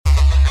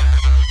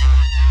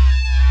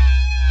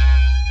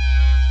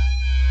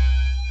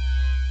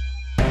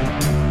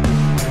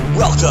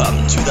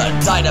Welcome to the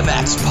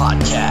Dynamax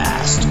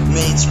Podcast,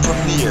 Maine's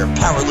premier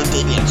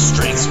powerlifting and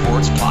strength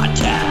sports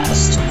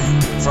podcast.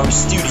 From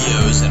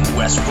studios in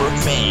Westbrook,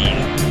 Maine,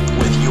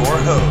 with your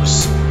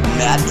hosts,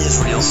 Matt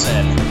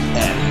Israelson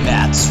and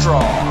Matt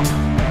Strong.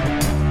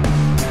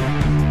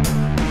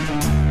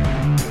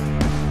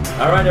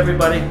 All right,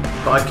 everybody.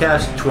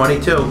 Podcast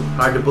 22.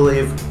 Hard to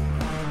believe.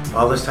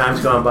 All this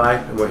time's gone by,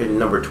 and we're hitting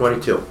number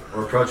 22.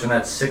 We're approaching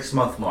that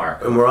 6-month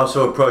mark. And we're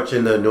also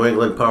approaching the New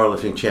England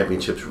Powerlifting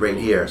Championships right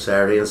here,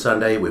 Saturday and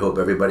Sunday. We hope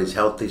everybody's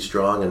healthy,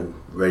 strong, and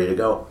ready to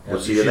go.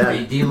 We'll see you then. You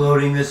should be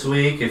deloading this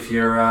week if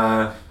you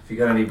got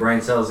any brain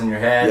cells in your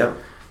head. Yep.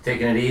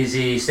 Taking it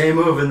easy. Stay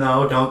moving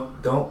though.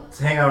 Don't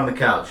hang out on the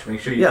couch. Make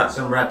sure you get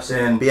some reps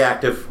in. Be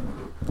active.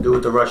 Do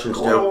what the Russians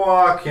do. Go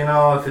walk,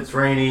 if it's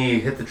rainy,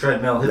 hit the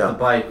treadmill, hit the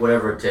bike,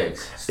 whatever it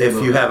takes.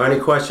 If you have any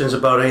questions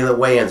about any of the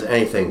weigh-ins,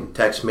 anything,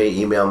 text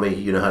me, email me.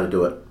 You know how to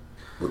do it.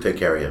 We'll take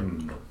care of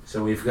you.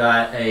 So we've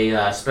got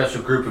a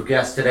special group of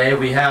guests today.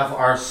 We have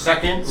our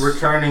second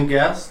returning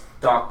guest,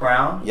 Doc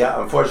Brown.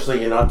 Yeah,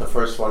 unfortunately, you're not the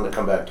first one to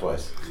come back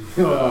twice.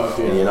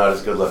 And you're not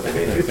as good looking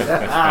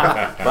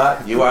either.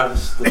 But you are the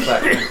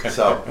second.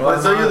 So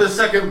you're the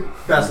second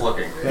best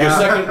looking. You're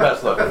second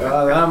best looking.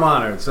 I'm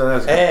honored. So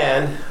that's good.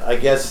 And I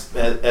guess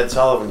Ed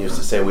Sullivan used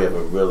to say we have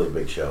a really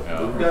big show.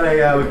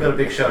 Yeah. We've got a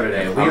big show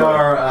today. We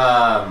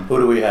are. Who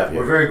do we have here?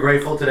 We're very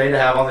grateful today to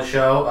have on the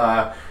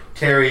show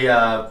Terry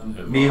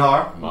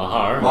Meagher.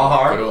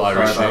 Meagher. Good old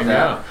Irish name.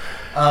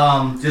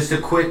 Yeah. Just a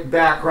quick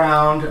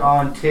background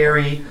on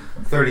Terry.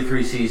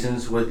 33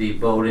 seasons with the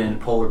Bowdoin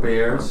Polar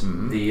Bears,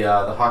 the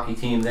hockey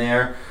team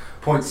there.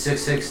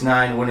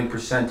 .669 winning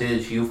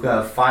percentage. You've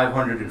got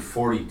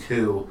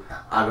 542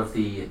 out of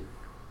the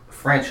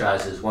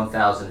franchise's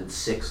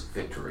 1,006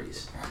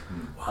 victories.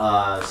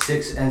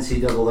 6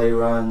 NCAA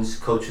runs,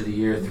 Coach of the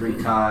Year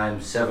 3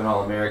 times, 7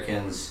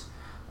 All-Americans.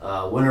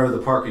 Winner of the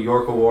Parker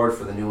York Award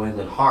for the New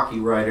England Hockey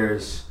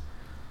Writers.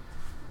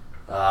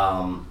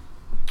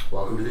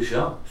 Welcome to the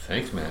show.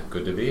 Thanks, man.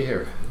 Good to be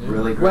here. Yeah.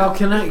 Really great. Well,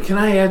 can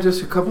I add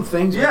just a couple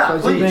things? Yeah,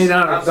 because please. You may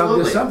not have done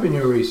Absolutely. this up in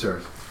your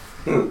research.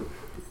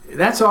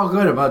 That's all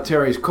good about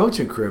Terry's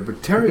coaching career,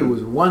 but Terry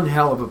was one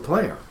hell of a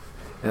player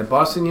at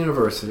Boston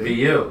University.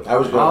 BU. I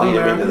was going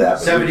to lead him into that.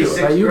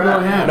 76 you go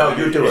ahead. No,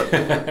 you do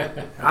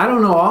it. I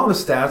don't know all the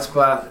stats,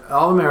 but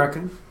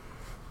All-American.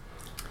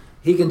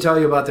 He can tell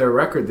you about their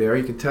record there.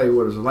 He can tell you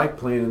what it was like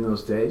playing in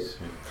those days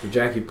for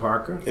Jackie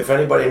Parker. If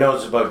anybody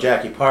knows about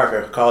Jackie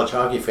Parker, college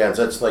hockey fans,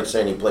 that's like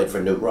saying he played for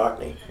Newt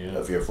Rockne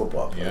of your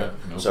football player.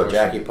 Yeah, so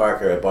Jackie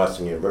Parker at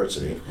Boston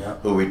University,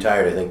 who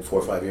retired, I think, 4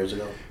 or 5 years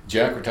ago.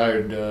 Jack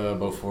retired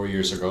about 4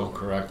 years ago,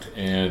 correct?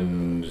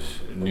 And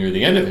near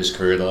the end of his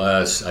career, the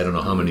last, I don't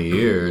know how many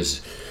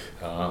years,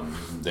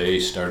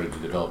 they started to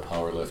develop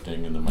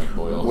powerlifting and the Mike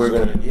Boyle.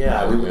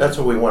 That's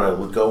what we want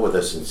to go with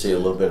this and see a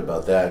little bit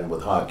about that, and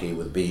with hockey,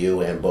 with BU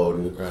and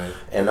Bowdoin. Right.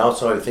 And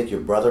also, I think your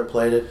brother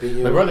played at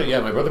BU? My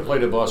brother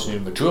played at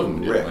Boston, but 2 of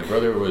them did. Rick. My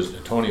brother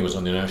Tony was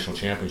on the national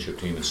championship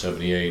team in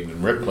 '78,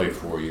 and Rick played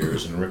 4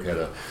 years, and Rick had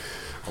a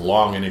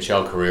long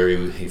NHL career.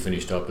 He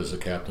finished up as the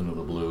captain of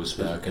the Blues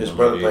back in the late 80s. His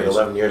brother played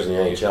 11 years in the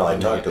NHL. I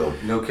talked to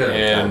him. No kidding.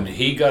 And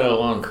he got a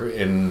long career,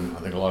 and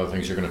I think a lot of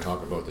things you're going to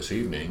talk about this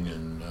evening,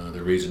 and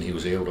the reason he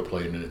was able to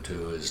play into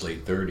his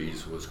late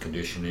 30s was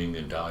conditioning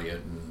and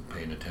diet and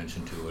paying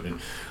attention to it.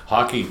 And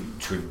hockey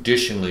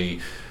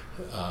traditionally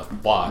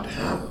fought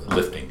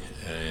lifting.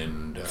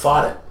 And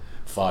Fought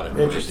it.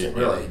 Interesting.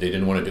 Really? They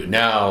didn't want to do it.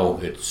 Now,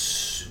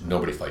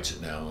 nobody fights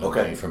it now.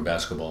 Okay. From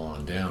basketball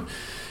on down.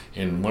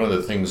 And one of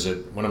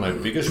my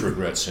biggest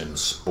regrets in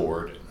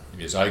sport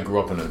is I grew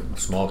up in a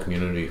small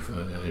community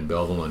in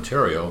Belleville,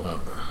 Ontario.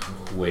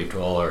 Wave to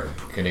all our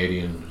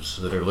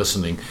Canadians that are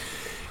listening.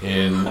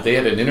 And they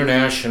had an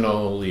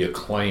internationally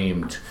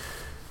acclaimed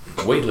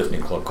weightlifting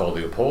club called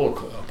the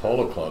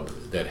Apollo Club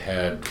that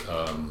had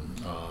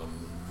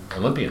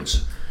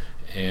Olympians.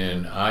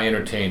 And I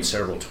entertained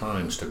several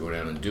times to go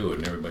down and do it.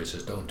 And everybody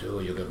says, don't do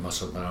it, you'll get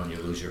muscle bound,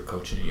 you'll lose your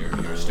coaching,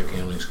 your stick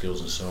handling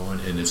skills and so on.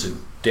 And it's a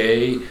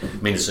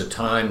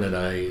time that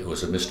it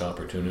was a missed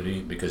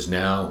opportunity, because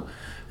now,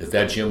 if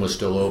that gym was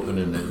still open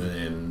and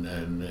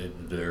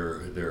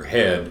their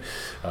head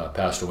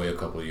passed away a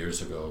couple of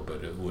years ago,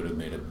 but it would have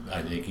made,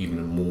 I think,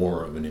 even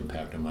more of an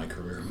impact on my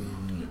career.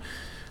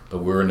 But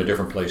we're in a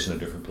different place in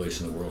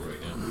the world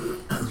right now.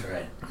 That's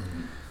right.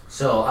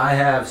 So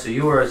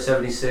you were a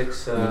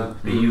 76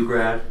 BU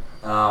grad.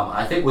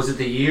 I think, was it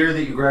the year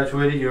that you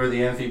graduated, you were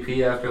the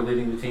MVP after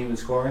leading the team in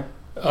scoring?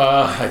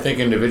 I think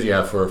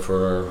individually, for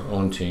our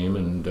own team,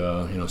 and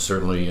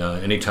certainly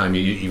anytime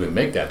you even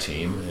make that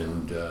team,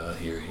 and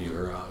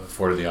you're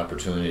afforded the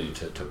opportunity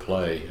to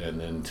play, and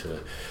then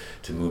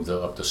to move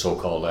up the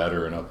so-called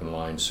ladder and up in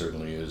line,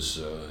 certainly is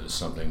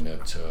something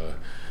that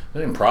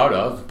I'm proud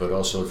of, but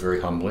also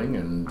very humbling,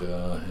 and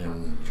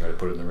try to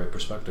put it in the right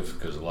perspective,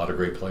 because a lot of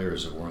great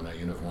players have worn that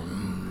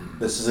uniform.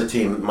 This is a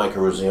team,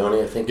 Michael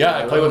Rosioni, I think. Yeah,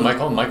 I played with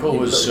Michael. Michael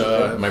was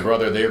my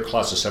brother. They were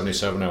class of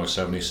 77, I was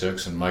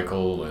 76, and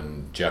Michael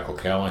and Jack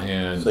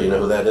O'Callahan. So you know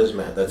who that is,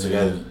 Matt? That's the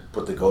guy who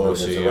put the goal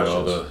against the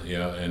Russians.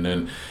 And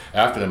then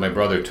after that, my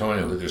brother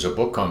Tony, there's a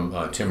book on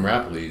Tim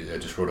Rapley,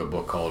 just wrote a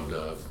book called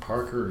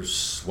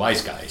Parker's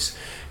Wise Guys,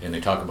 and they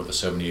talk about the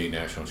 78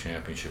 national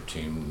championship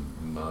team,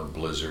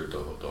 Blizzard,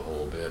 the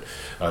whole bit.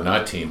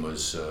 That team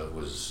was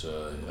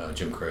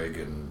Jim Craig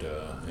and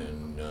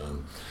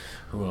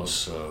who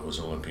else was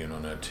Olympian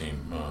on that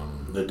team?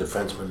 The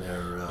defenseman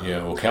there.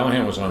 Well,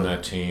 Callahan was on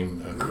that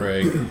team,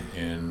 Craig,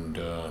 and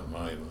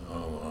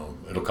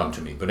it'll come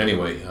to me. But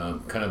anyway,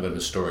 kind of an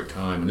historic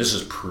time. And this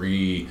is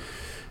pre-cable,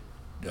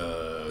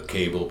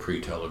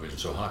 pre-television,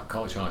 so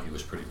college hockey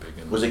was pretty big.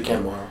 Was it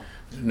Ken Morrow?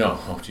 No,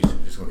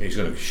 he's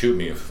going to shoot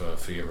me if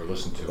he ever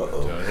listened to it.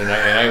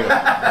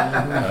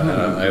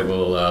 I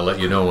will let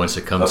you know once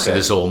it comes to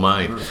this old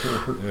mind.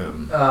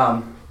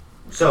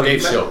 So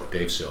Dave Silk.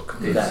 Dave Silk.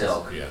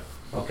 Yeah.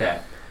 Okay.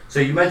 So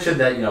you mentioned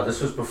that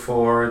this was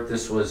before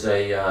this was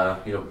a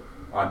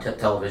on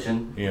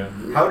television. Yeah.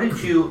 How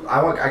did you?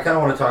 I kind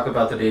of want to talk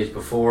about the days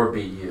before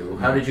BU.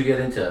 How did you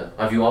get into?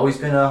 Have you always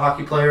been a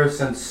hockey player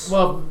since?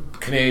 Well,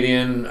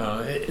 Canadian.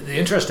 The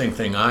interesting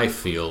thing I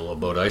feel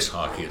about ice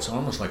hockey, it's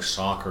almost like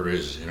soccer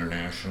is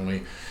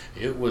internationally.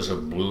 It was a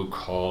blue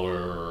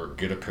collar,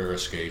 get a pair of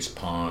skates,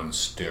 pond,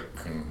 stick,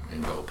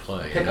 and go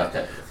play. Pickup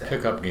type of thing.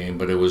 Pickup game,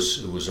 but it was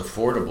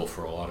affordable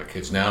for a lot of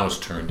kids. Now it's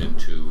turned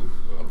into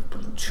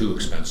too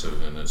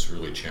expensive, and it's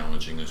really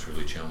challenging. It's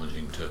really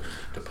challenging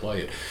to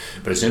play it.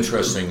 But it's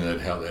interesting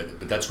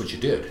but that's what you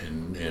did.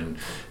 And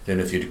then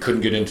if you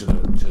couldn't get into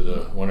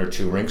the one or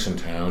two rinks in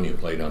town, you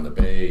played on the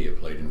bay. You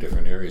played in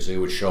different areas. They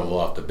would shovel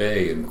off the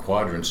bay in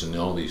quadrants, and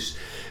all these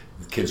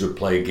kids would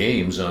play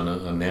games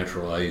on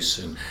natural ice,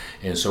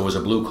 and so it was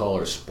a blue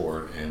collar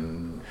sport.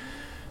 And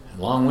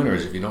long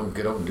winters, if you don't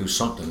get out and do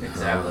something.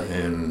 Exactly.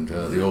 And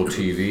the old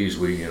TVs,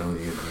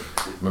 you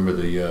remember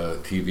the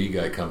TV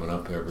guy coming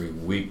up every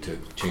week to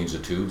change the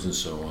tubes and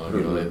so on.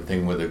 That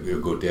thing where they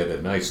go dead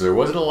at night. So there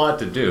wasn't a lot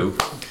to do.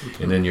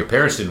 And then your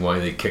parents didn't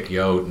want to kick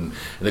you out. And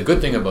the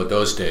good thing about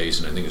those days,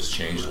 and I think it's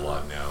changed a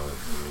lot now.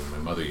 My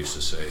mother used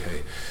to say,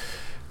 "Hey,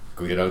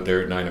 go get out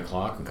there at 9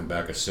 o'clock and come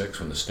back at 6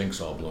 when the stink's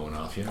all blowing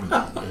off you, and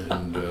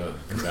come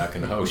back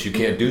in the house." You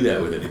can't do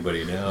that with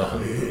anybody now.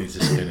 It's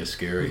just kind of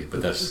scary.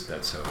 But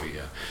that's how we.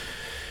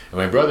 And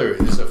my brother,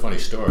 this is a funny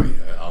story.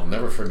 I'll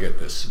never forget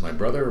this. My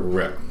brother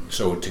Rick.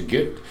 So to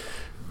get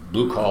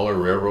blue collar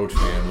railroad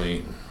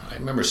family, I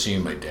remember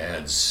seeing my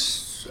dad's.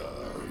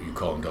 You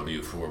call him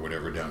W4,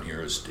 whatever down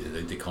here is.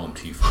 They call him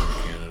T4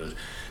 in Canada.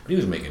 But he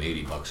was making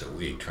 $80 a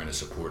week trying to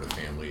support a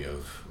family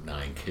of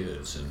 9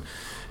 kids,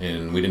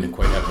 and we didn't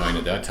quite have 9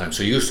 at that time.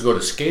 So you used to go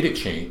to skate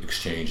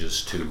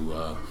exchanges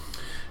to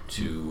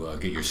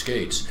get your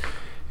skates.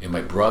 And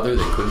my brother,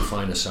 they couldn't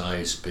find a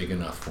size big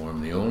enough for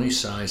him. The only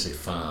size they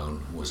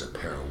found was a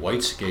pair of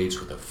white skates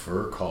with a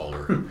fur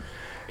collar,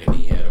 and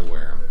he had to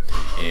wear them.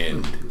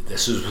 And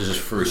this was his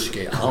first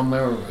skate. I'll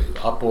remember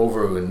up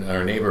over when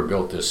our neighbor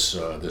built this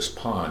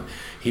pond.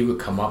 He would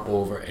come up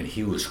over and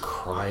he was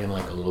crying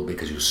like a little bit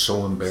because he was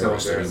so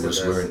embarrassed that he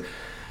was wearing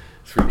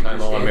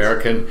 3-time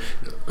All-American,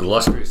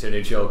 illustrious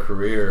NHL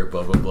career,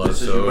 blah blah blah.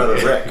 This is your brother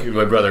Rick.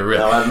 My brother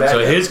Rick. So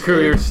his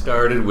career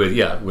started with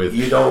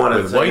you don't want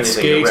to with white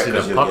skates and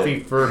a puffy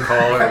fur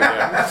collar.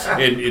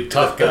 And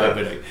tough guy,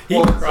 but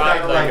he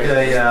cried like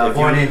a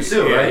boy named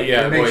Sue, right?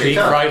 Yeah, boy, he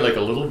cried like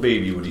a little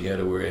baby when he had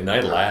to wear it, and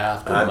I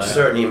laughed. I'm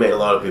certain he made a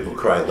lot of people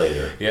cry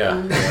later. Yeah.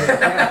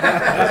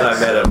 As I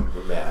met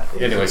him, Matt.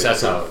 Anyways,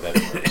 that's how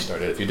that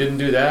started. If you didn't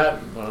do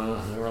that,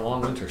 there were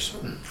long winters.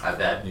 I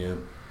bet. Yeah.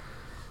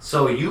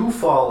 So you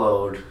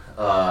followed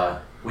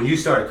when you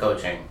started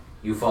coaching.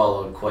 You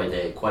followed quite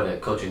a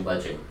coaching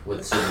legend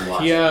with Susan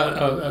Watson.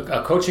 Yeah,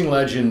 a coaching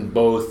legend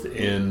both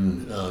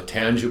in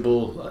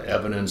tangible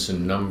evidence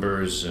and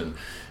numbers and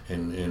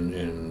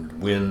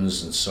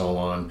wins and so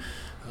on.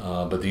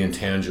 But the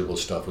intangible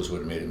stuff was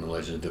what made him a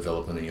legend,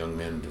 developing a young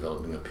man,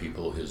 developing a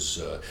people, his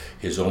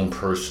own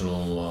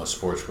personal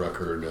sports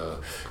record,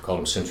 called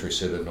him Century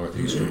Sid at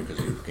Northeastern because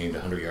he gained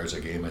 100 yards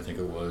a game, I think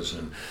it was,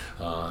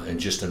 and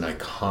just an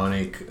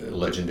iconic,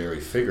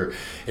 legendary figure.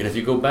 And if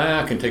you go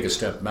back and take a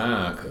step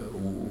back,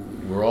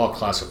 we're all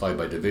classified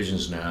by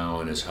divisions now,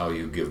 and it's how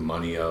you give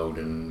money out,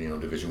 and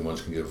Division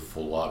I's can give a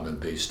full allotment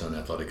based on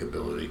athletic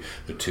ability.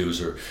 The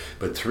 2s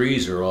but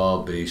 3s are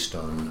all based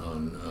on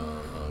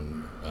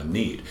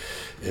need.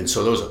 And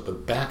so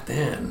but back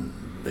then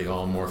they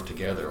all morphed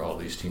together. All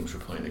these teams were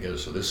playing together.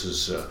 So this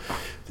is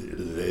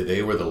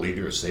they were the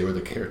leaders, they were the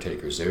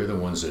caretakers, they were the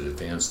ones that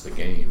advanced the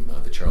game,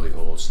 the Charlie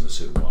Holtz and the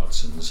Sid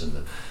Watsons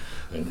and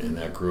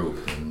that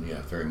group, and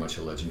very much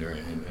a legendary.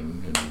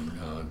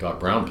 And Doc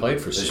Brown played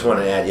for Sid. I just want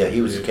to add,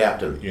 he was the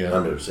captain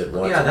under Sid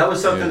Watson. Yeah, that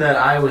was something that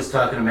I was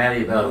talking to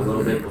Maddie about a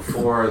little bit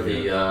before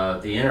the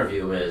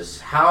interview.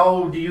 Is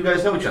how do you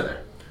guys know each other?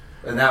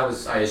 And that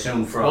was, I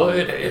assume, from... Well,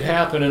 it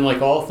happened, and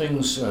like all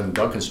things, and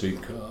Doug can speak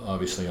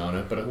obviously on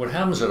it, but what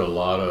happens at a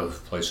lot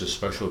of places,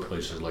 special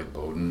places like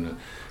Bowdoin,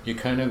 you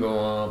kind of go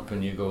up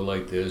and you go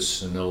like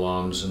this, and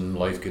alums, and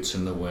life gets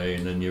in the way,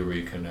 and then you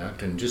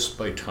reconnect, and just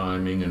by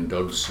timing and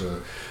Doug's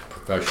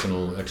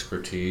professional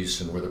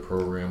expertise and where the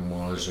program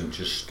was, and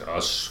just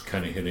us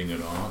kind of hitting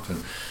it off,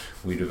 and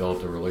we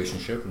developed a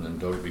relationship, and then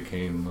Doug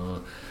became our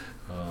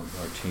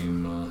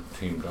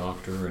team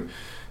doctor,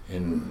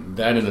 and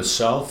that in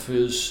itself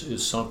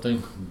is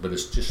something, but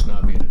it's just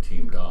not being a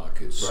team doc.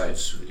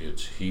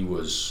 He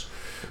was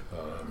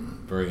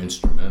very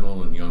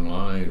instrumental in young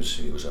lives.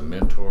 He was a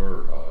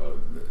mentor.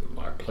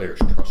 Our players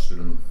trusted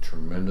him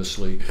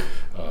tremendously.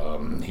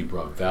 He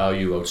brought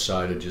value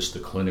outside of just the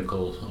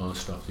clinical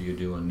stuff that you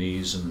do on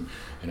knees and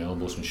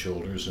elbows and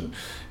shoulders,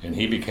 and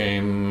he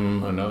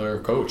became another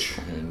coach,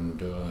 and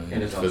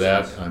for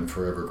that I'm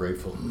forever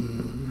grateful.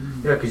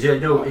 Yeah, because you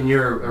know, in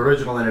your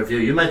original interview,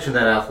 you mentioned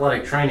that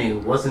athletic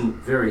training wasn't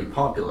very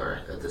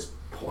popular at this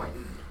point.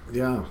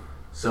 Yeah.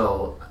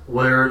 So,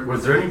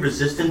 was there any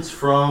resistance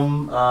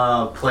from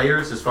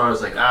players as far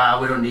as like,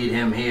 we don't need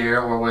him here,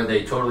 or were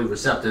they totally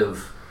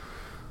receptive?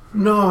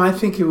 No, I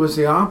think it was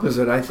the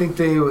opposite. I think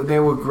they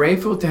were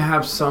grateful to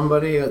have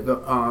somebody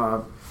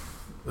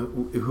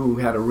who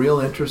had a real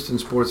interest in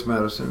sports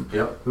medicine,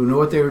 who knew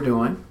what they were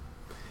doing,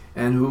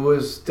 and who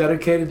was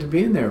dedicated to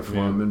being there for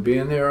them and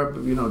being there,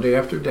 day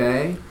after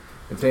day.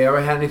 If they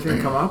ever had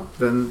anything come up,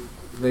 then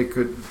they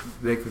could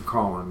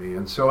call on me.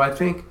 And so I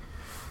think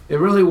it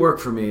really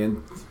worked for me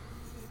in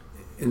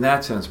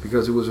that sense,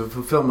 because it was a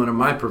fulfillment of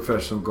my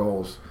professional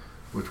goals,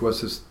 which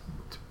was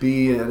to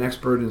be an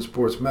expert in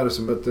sports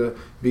medicine, but to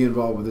be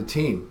involved with a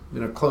team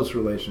in a close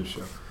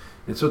relationship.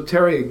 And so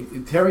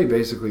Terry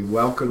basically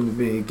welcomed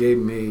me, gave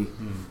me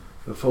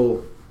the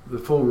full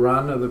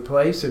run of the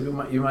place, if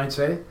you might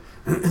say.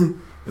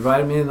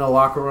 Invited me in the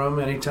locker room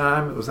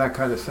anytime. It was that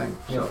kind of thing.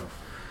 Yeah.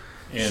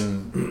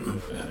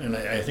 And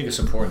I think it's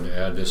important to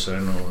add this. I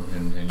don't know,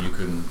 and you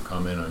can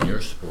comment on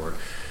your sport.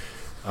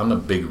 I'm a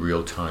big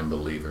real-time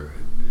believer.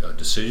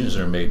 Decisions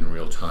are made in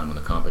real time when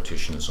the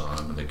competition is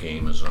on, when the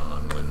game is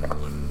on, when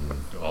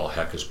all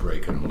heck is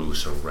breaking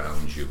loose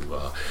around you.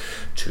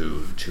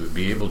 To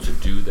be able to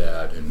do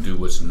that and do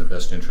what's in the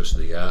best interest of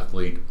the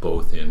athlete,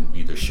 both in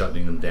either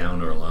shutting them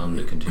down or allowing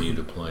them to continue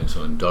to play.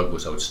 So, and Doug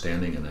was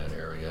outstanding in that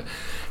area.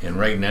 And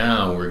right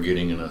now we're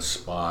getting in a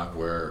spot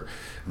where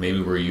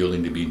maybe we're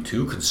yielding to being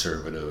too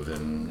conservative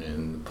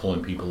and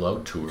pulling people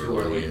out too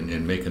early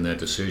and making that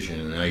decision.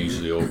 And I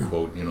use the old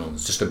quote,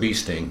 it's just a bee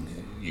sting.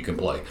 You can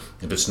play.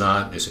 If it's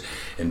not,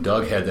 and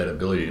Doug had that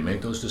ability to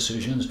make those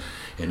decisions,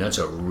 and that's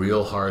a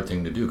real hard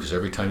thing to do, because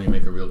every time you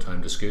make a real-time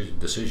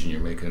decision,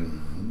 you're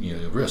making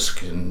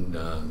risk, and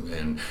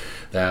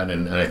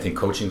I think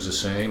coaching's the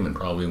same, and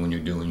probably when you're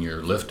doing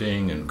your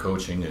lifting and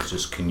coaching, it's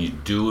just, can you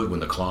do it when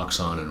the clock's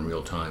on in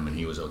real time? And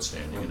he was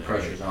outstanding. And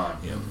pressure's on.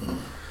 Yeah.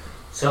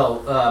 So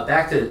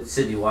back to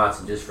Sidney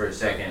Watson just for a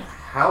second.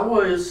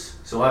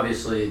 So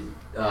obviously,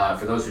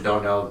 for those who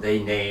don't know,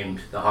 they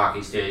named the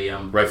hockey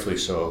stadium. Rightfully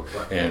so.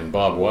 And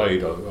Bob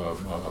White, a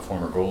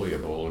former goalie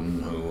of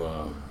Bowdoin,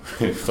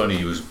 who, funny,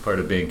 he was part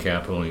of Bain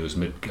Capital, and he was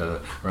Mitt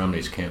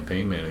Romney's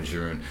campaign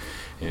manager,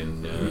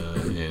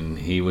 and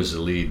he was the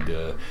lead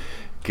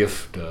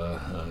gift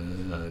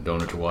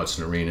donor to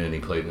Watson Arena, and he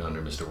played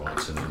under Mr.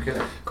 Watson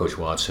and Coach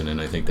Watson, and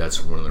I think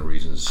that's one of the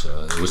reasons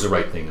it was the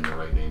right thing and the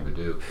right name to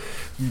do.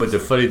 But the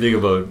funny thing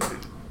about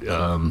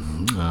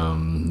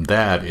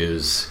that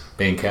is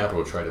Bain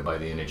Capital tried to buy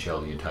the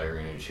NHL, the entire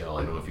NHL.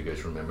 I don't know if you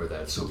guys remember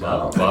that. So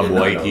Bob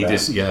White,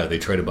 they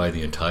tried to buy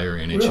the entire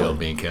NHL, really?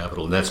 Bain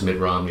Capital, and that's Mitt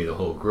Romney, the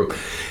whole group.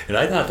 And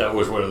I thought that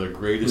was one of the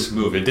greatest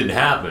moves. It didn't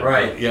happen.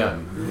 Right. Yeah.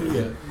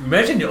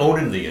 Imagine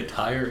owning the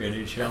entire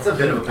NHL. That's a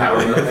bit of a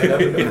power move. I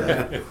never knew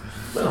that.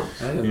 Well,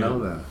 I didn't know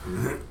that.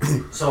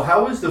 So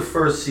how was the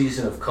first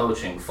season of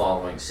coaching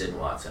following Sid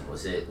Watson?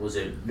 Was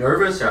it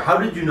nervous, or how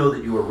did you know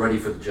that you were ready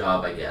for the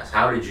job, I guess?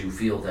 How did you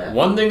feel that?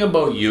 One thing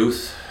about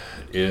youth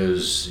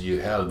is you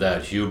have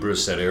that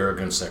hubris, that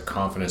arrogance, that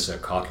confidence, that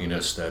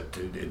cockiness that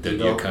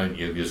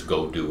you just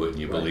go do it and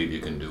you believe you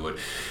can do it.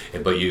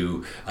 But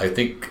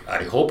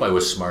I hope I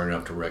was smart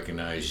enough to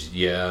recognize,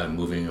 I'm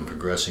moving and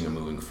progressing and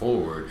moving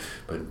forward,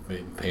 but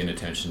paying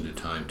attention to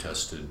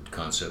time-tested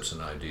concepts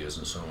and ideas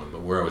and so on.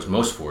 But where I was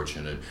most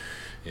fortunate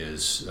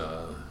is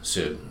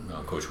Sid,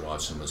 Coach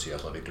Watson, was the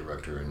athletic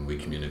director, and we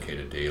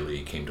communicated daily.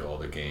 He came to all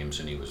the games,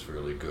 and he was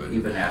really good.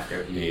 Even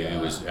after he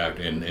was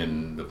acting,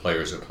 and the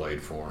players that played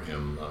for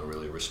him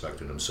really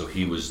respected him. So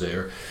he was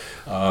there.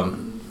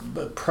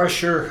 But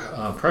pressure's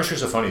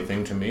a funny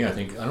thing to me. I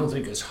don't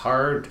think it's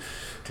hard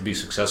to be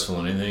successful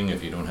in anything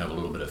if you don't have a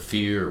little bit of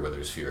fear, whether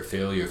it's fear of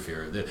failure,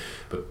 fear of this.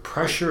 But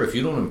pressure, if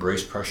you don't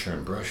embrace pressure,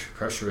 and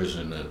pressure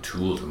isn't a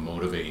tool to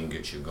motivate and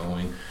get you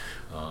going,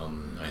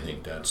 I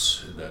think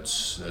that's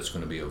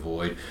going to be a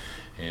void.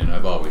 And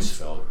I've always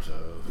felt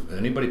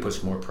anybody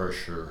puts more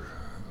pressure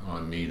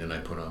on me than I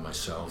put on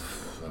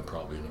myself, I'm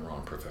probably in the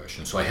wrong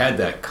profession. So I had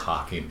that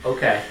cocking.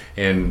 Okay.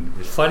 And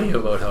it's funny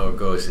about how it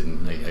goes,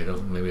 and I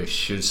don't. Maybe I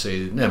should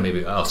say. No,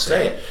 maybe I'll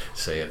say it.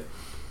 Say it.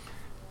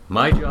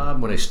 My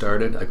job when I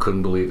started, I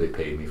couldn't believe they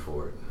paid me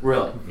for it.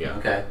 Really? Yeah.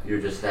 Okay. You're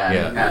just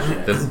that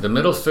passionate. The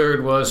middle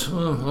third was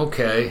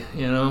okay,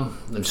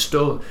 and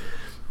still.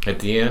 At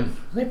the end,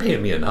 they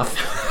paid me enough,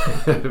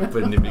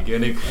 but in the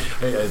beginning,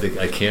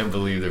 I can't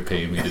believe they're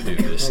paying me to do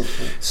this.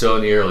 So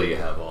in the early, you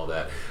have all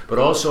that, but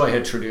also I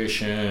had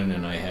tradition,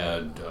 and I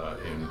had,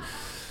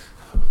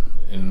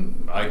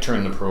 and I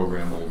turned the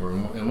program over.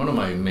 And one of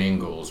my main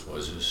goals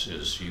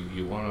is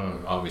you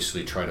want to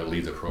obviously try to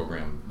lead the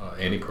program,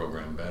 any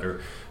program,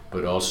 better,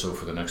 but also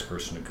for the next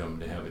person to come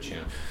to have a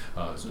chance.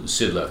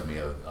 Sid left me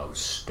an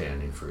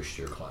outstanding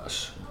first-year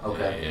class.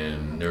 Okay.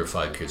 And there are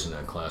 5 kids in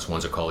that class.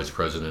 One's a college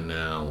president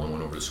now. One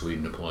went over to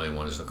Sweden to play.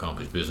 One is an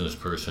accomplished business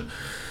person.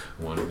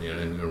 One,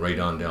 and right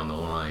on down the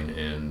line.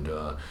 And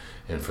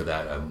for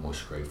that, I'm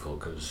most grateful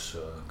because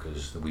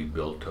we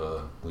built.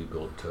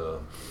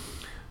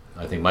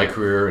 I think my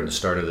career and the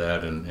start of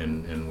that,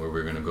 and where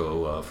we're going to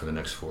go for the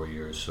next 4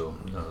 years. So,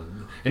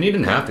 and he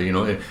didn't have to,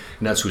 and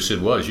that's who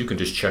Sid was. You can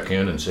just check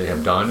in and say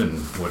I'm done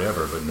and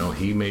whatever. But no,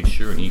 he made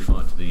sure and he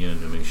fought to the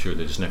end to make sure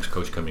that his next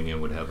coach coming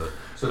in would have a.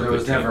 So there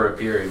was never a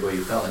period where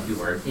you felt like you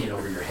were in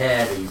over your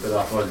head, or you bit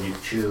off more than you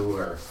could chew,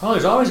 or. Well,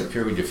 there's always a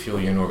period you feel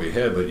you're in over your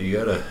head, but you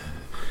gotta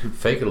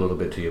fake it a little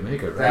bit till you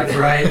make it. Right? That's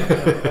right.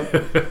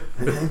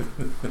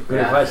 Good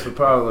advice for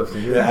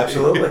powerlifting. Yeah,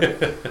 absolutely.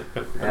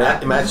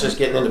 Matt's just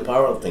getting into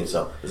powerlifting,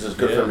 so this is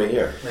good for me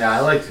here. Yeah,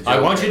 I like to.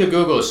 I want you to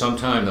Google it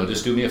sometime, though.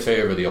 Just do me a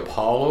favor. The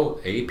Apollo,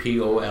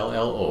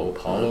 APOLLO,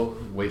 Apollo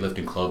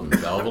Weightlifting Club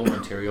in Belleville,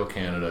 Ontario,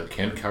 Canada.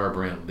 Ken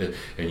Carbrandt,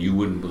 and you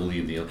wouldn't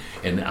believe the.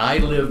 And I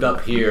lived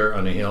up here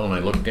on the hill, and I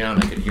looked down.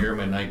 I could hear him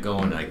at night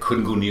going. And I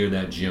couldn't go near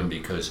that gym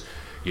because.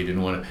 You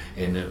didn't want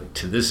to, and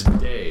to this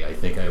day, I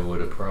think I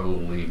would have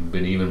probably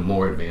been even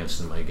more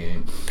advanced in my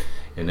game.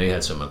 And they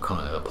had some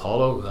Apollo,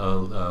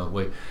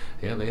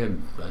 they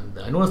had,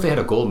 I don't know if they had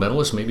a gold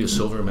medalist, maybe a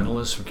silver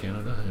medalist from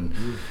Canada. And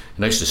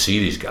nice to see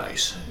these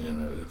guys,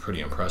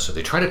 pretty impressive.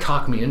 They try to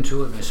talk me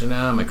into it, and I said,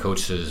 nah, my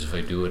coach says if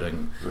I do it,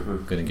 I'm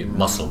going to get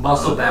muscle bound.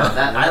 Muscle bound.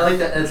 I like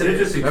that. That's an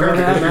interesting term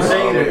because you're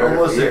saying it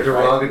almost a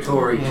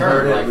derogatory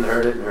term.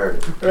 Heard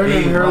it.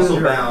 Being muscle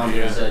bound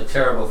is a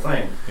terrible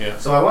thing. Yeah.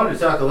 So I wanted to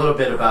talk a little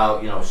bit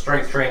about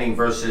strength training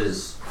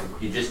versus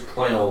you just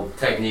plain old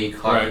technique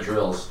hockey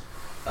drills.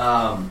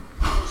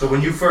 So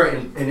when you first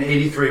in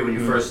 '83 when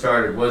you first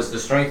started, was the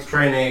strength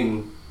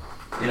training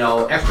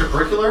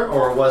extracurricular,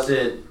 or was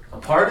it a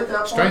part at that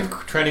point?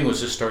 Strength training was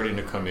just starting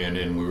to come in,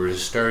 and we were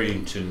just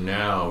starting to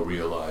now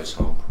realize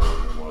how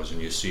important it was,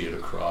 and you see it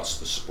across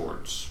the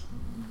sports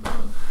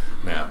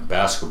map.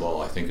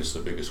 Basketball, I think, is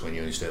the biggest one.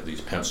 You used to have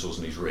these pencils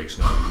and these rakes.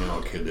 Now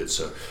a kid that's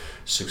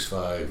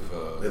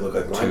 6'5", they look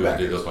like 2, linebackers.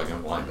 they look like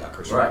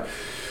linebackers. Right.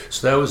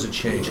 So that was a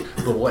change.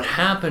 But what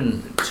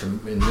happened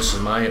and this is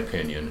my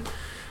opinion,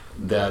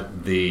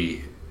 that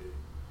the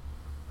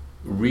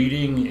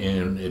reading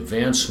and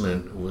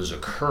advancement was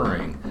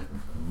occurring,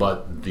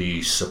 but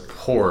the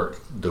support,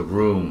 the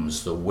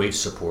rooms, the weight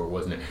support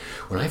wasn't there.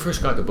 When I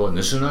first got to Bowdoin,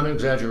 this is not an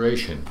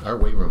exaggeration, our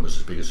weight room was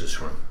as big as this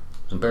room.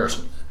 It's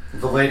embarrassing.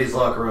 The ladies'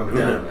 locker room at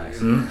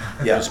Denver.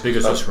 Yeah, as big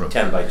as this room.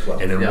 10 by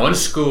 12. And in one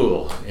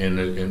school,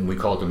 and we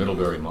call it the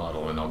Middlebury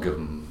model, and I'll give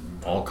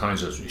them all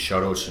kinds of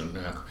shout-outs, and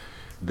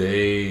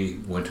they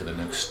went to the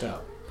next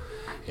step.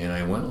 And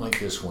I went like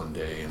this one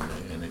day,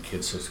 and the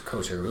kid says,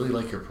 Coach, I really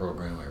like your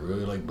program. I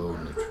really like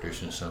Bowdoin, the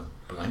tradition and stuff,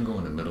 but I'm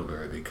going to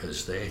Middlebury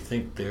because they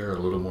think they're a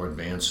little more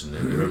advanced and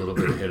they're a little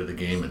bit ahead of the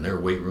game, and their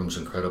weight room's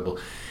incredible.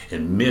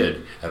 And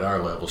mid at our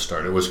level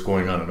started. What's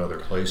going on in other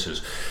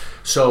places.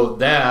 So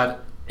that,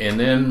 and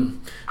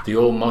then the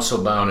old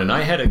muscle bound, and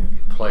I had a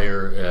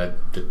player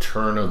at the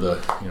turn of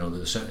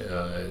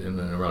in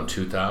around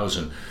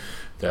 2000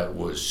 that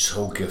was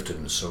so gifted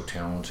and so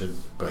talented,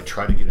 but I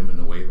tried to get him in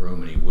the weight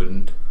room and he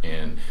wouldn't,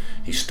 and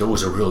he still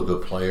was a real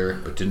good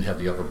player but didn't have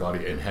the upper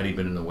body, and had he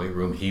been in the weight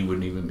room he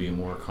wouldn't even be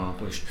more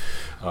accomplished.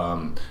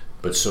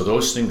 But so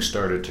those things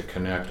started to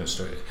connect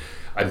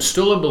I'm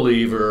still a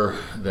believer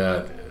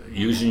that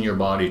using your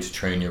body to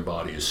train your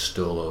body is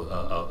still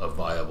a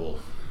viable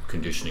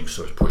conditioning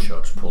source,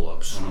 push-ups,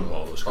 pull-ups,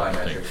 all those kind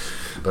of things.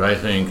 But I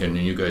think, and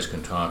you guys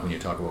can talk, when you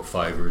talk about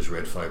fibers,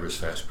 red fibers,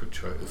 fast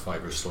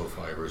fibers, slow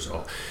fibers,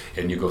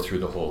 and you go through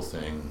the whole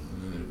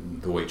thing,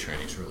 the weight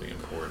training is really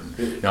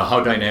important. Now,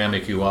 how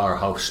dynamic you are,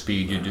 how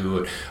speed you do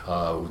it,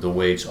 the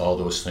weights, all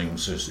those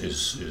things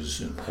is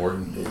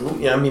important.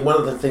 Yeah, I mean, one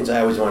of the things I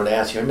always wanted to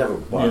ask you, I never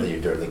bothered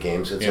you during the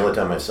games. It's the only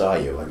time I saw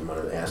you. I didn't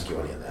want to ask you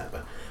any of that.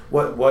 But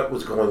what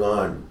was going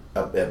on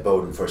up at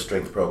Bowdoin for a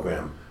strength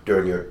program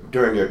during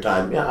your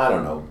time? Yeah, I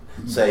don't know.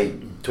 Say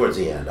towards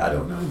the end. I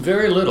don't know.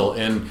 Very little,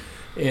 and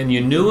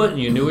you knew it, and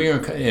you knew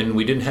and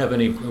we didn't have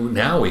any.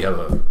 Now we have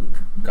a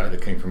guy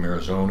that came from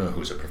Arizona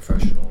who's a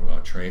professional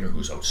trainer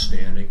who's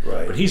outstanding.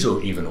 Right. But he's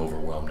even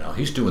overwhelmed now.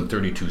 He's doing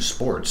 32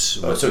 sports.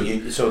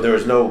 So there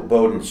was no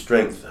Bowdoin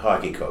strength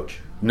hockey coach.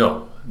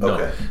 No.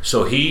 Okay.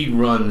 So he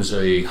runs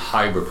a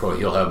hybrid pro.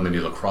 He'll have maybe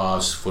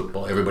lacrosse,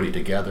 football, everybody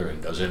together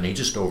and does it. And he's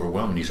just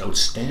overwhelmed. He's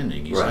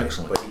outstanding. He's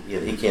excellent. But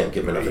he can't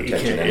give enough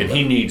attention. And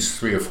he needs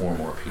 3 or 4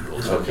 more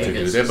people to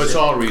do that. But it's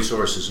all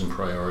resources and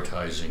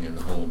prioritizing and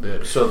the whole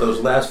bit. So those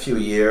last few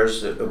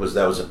years, that was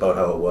about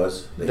how it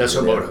was? That's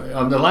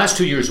about the last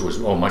 2 years. It was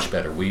much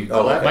better.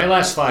 My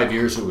last 5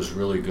 years it was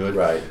really good.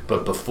 Right.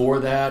 But before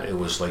that, it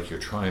was like you're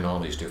trying all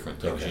these different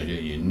things.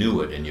 Okay. You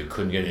knew it and you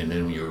couldn't get it. And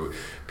then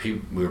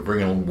we were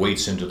bringing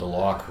weights into the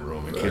locker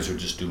room, and kids were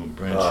just doing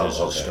benches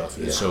and stuff.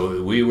 And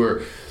so we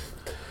were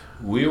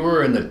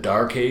in the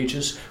dark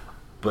ages,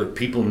 but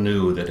people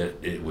knew that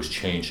it was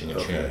changing and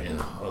changing.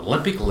 And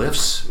Olympic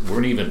lifts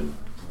weren't even.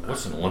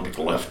 What's an Olympic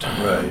lift?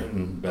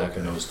 Right. Back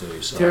in those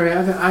days. So. Terry,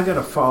 I got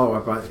to follow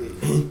up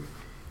on.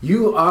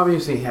 You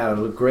obviously had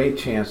a great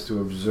chance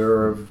to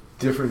observe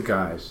different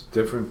guys,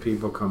 different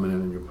people coming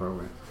in your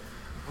program.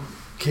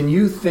 Can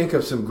you think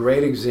of some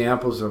great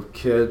examples of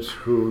kids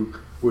who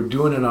were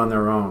doing it on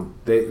their own?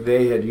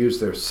 They had used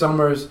their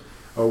summers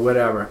or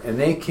whatever, and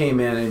they came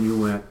in and you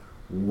went,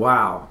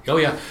 wow. Oh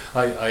yeah,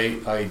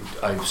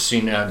 I've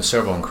seen that in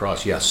several on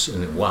cross. Yes,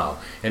 and wow.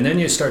 And then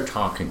you start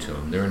talking to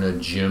them. They're in a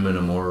gym in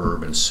a more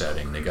urban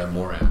setting. They got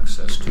more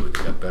access to it.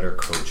 They got better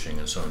coaching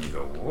and so on. You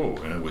go, whoa!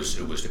 And it was.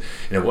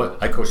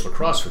 I coached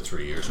lacrosse for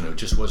 3 years, and it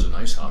just wasn't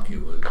ice hockey.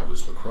 It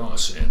was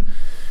lacrosse, and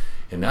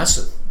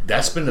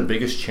that's been the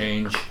biggest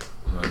change.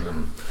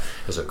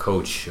 As a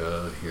coach,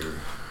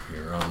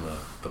 you're on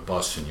the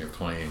bus and you're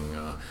playing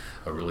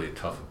a really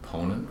tough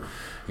opponent.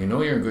 You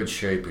know you're in good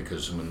shape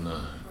because when the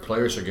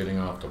players are getting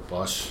off the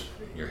bus,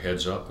 your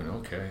head's up and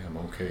I'm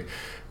okay.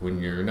 When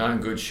you're not in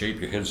good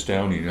shape, your head's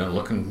down, you're not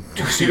looking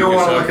to see you don't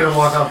want to look at them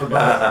walk off the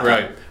bus.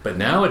 Right. But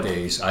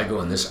nowadays, I go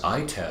on this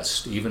eye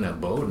test, even at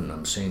Bowdoin,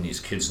 I'm seeing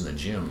these kids in the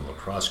gym,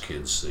 lacrosse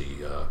kids,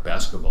 the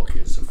basketball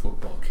kids, the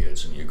football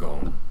kids, and you're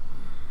going,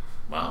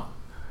 wow.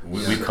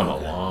 We've come a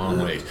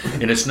long way.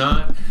 And it's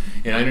not,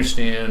 and I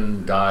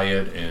understand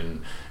diet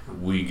and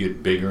we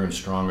get bigger and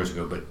stronger as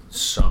we go, but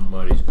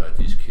somebody's got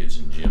these kids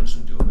in gyms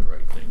and doing the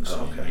right things.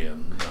 Okay.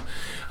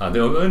 The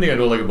only thing I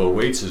don't like about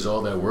weights is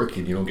all that work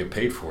and you don't get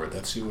paid for it.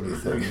 That's the only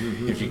thing.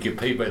 If you get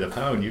paid by the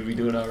pound, you'd be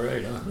doing all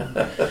right,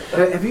 huh?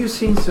 Have you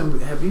seen some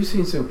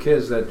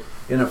kids that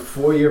in a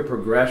 4-year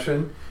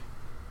progression,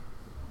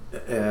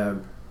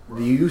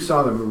 you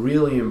saw them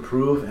really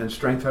improve and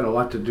strength had a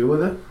lot to do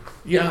with it?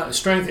 Yeah,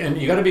 strength, and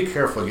you got to be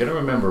careful. You got to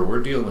remember,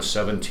 we're dealing with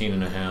 17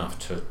 and a half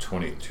to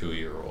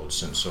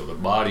 22-year-olds, and so the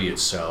body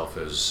itself,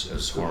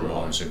 as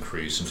hormones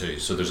increase, and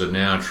so there's a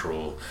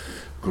natural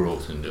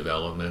growth and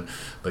development.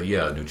 But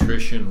yeah,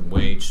 nutrition,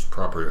 weights,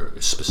 proper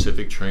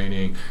specific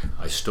training.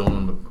 I still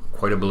am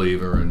quite a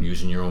believer in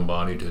using your own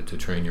body to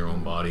train your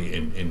own body,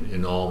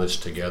 and all this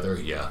together.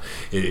 Yeah,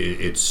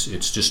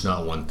 it's just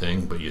not one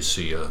thing, but you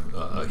see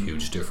a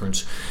huge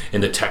difference.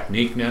 And the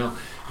technique now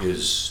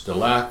is the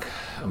lack.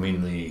 I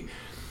mean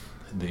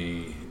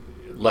the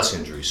less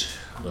injuries.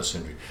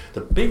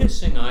 The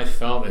biggest thing I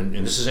felt, and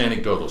this is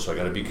anecdotal, so I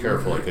got to be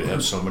careful. I could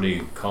have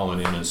somebody calling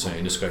in and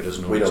saying this guy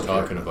doesn't know what he's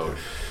talking about.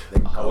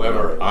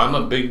 However, I'm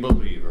a big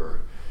believer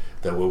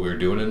that what we were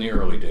doing in the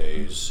early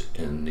days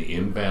and the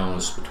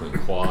imbalance between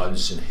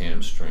quads and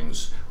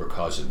hamstrings were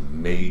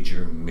causing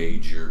major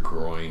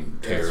groin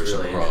tears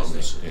and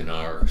problems in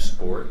our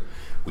sport.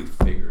 We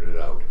figured it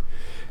out.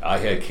 I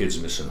had kids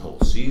missing whole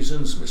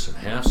seasons, missing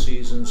half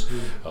seasons,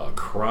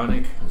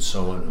 chronic, and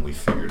so on, and we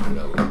figured it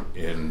out.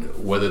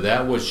 And whether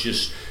that was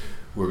just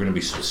we're going to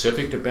be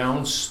specific to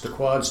balance the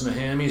quads and the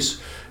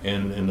hammies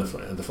and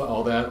the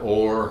all that,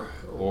 or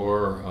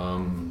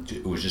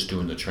it was just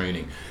doing the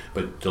training.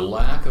 But the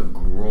lack of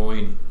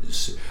groin,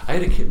 I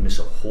had a kid miss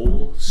a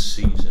whole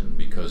season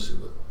because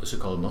what's it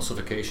called,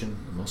 emulsification,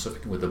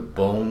 where the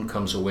bone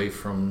comes away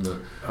from the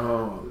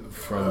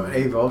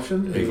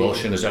avulsion.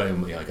 Avulsion, is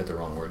that? Yeah, I got the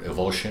wrong word.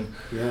 Avulsion.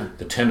 Yeah.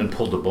 The tendon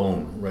pulled the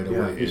bone right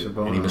away,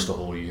 and he missed a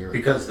whole year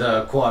because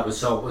the quad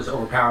was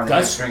overpowering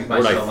the strength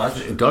by so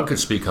much. Doug could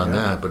speak on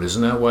that, but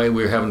isn't that why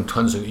we were having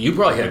tons of? You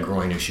probably had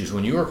groin issues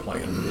when you were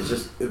playing.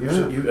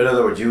 In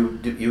other words,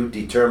 you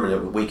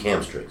determined weak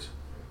hamstrings.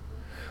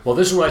 Well,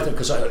 this is what I think,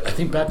 because I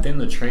think back then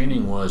the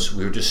training was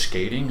we were just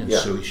skating, and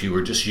so you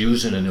were just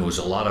using, and there was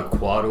a lot of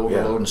quad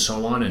overload and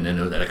so on, and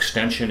then that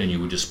extension, and you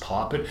would just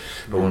pop it.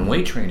 But when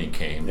weight training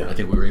came, I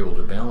think we were able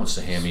to balance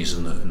the hammies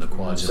and the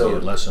quads, and we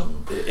had less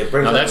of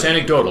them. Now that's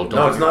anecdotal.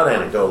 No, it's not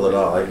anecdotal at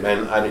all. I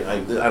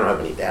don't have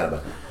any data,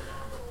 but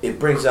it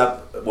brings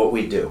up what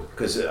we do,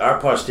 because our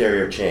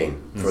posterior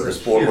chain for the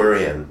sport we're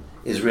in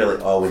is really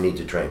all we need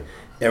to train.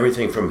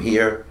 Everything from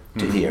here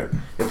to here.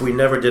 If we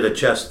never did a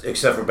chest,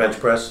 except for bench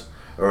press,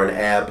 or an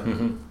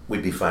ab,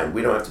 we'd be fine.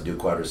 We don't have to do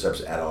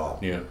quadriceps at all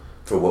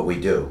for what we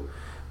do.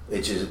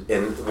 It's just,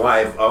 and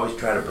why I've always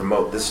tried to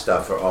promote this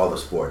stuff for all the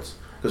sports,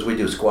 because we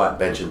do squat,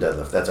 bench, and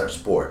deadlift. That's our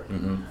sport.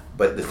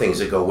 But the things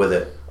that go with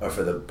it are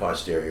for the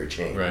posterior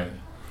chain. Right.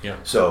 Yeah.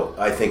 So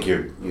I think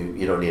you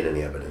don't need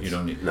any evidence. You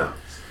don't need. No.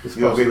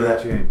 You agree with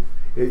that? Chain.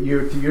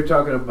 You're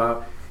talking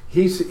about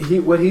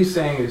What he's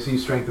saying is he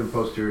strengthened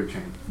posterior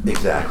chain.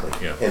 Exactly.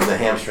 Yeah. And the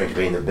hamstrings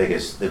being the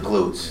biggest, the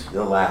glutes,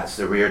 the lats,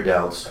 the rear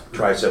delts,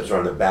 triceps are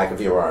on the back of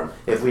your arm.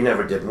 If we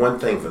never did one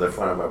thing for the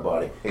front of our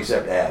body,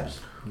 except abs,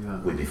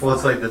 we'd be fine. Well,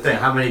 it's like the thing.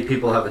 How many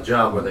people have a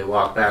job where they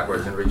walk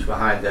backwards and reach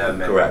behind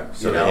them? And, correct.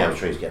 So you the know,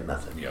 hamstrings get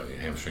nothing. Yeah, the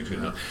hamstrings get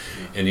nothing.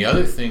 And the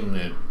other thing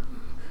that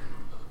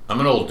I'm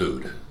an old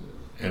dude,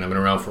 and I've been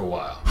around for a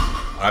while.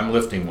 I'm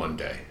lifting one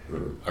day.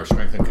 Our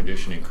strength and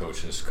conditioning coach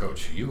says,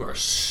 Coach, you are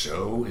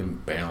so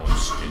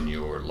imbalanced in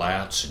your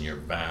lats and your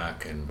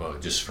back, and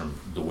just from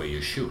the way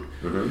you shoot,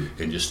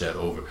 and just that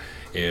over.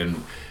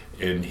 And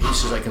he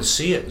says, I can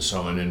see it, and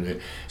so on. And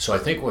so I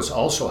think what's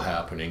also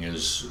happening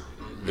is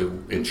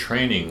in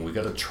training, we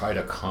got to try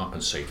to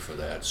compensate for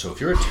that. So if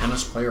you're a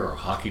tennis player or a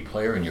hockey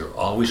player, and you're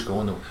always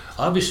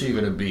obviously you're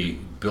going to be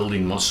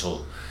building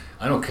muscle.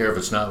 I don't care if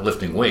it's not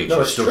lifting weights.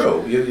 No, it's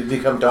true. You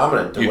become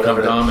dominant. You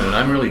become dominant.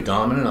 I'm really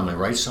dominant on my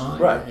right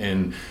side. Right.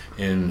 And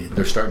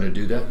they're starting to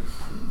do that.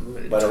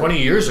 But 20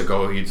 years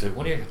ago, you'd say,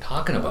 what are you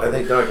talking about? I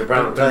think Dr.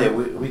 Brown will tell you,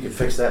 we could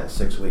fix that in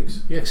 6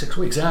 weeks. Yeah, 6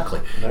 weeks,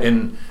 exactly. Right.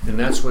 And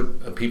that's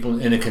what people,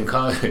 and it can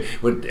cause,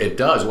 what it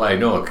does, why I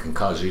know it can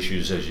cause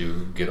issues as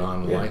you get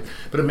on in life.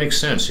 But it makes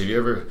sense. Have you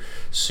ever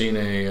seen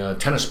a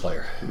tennis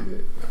player?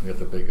 Get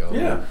the big L.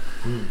 Yeah.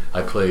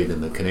 I played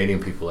in the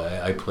Canadian people.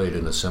 I played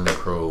in the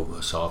semi-pro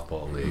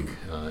softball league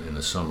in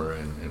the summer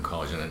in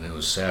college, and it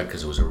was sad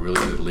because it was a really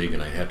good league,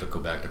 and I had to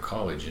go back to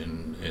college,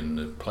 and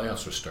the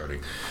playoffs were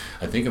starting.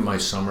 I think in my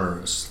summer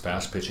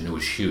fast pitching, it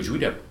was huge.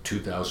 We'd have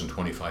 2,000,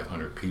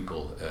 2,500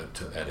 people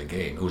at a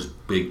game. It was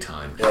big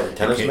time. Yeah, a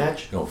tennis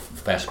match? No,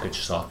 fast pitch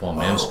softball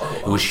men's.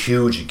 It was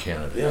huge in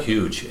Canada,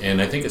 huge, and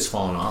I think it's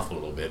fallen off a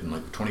little bit in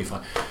like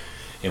 25.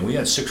 And we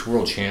had 6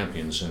 world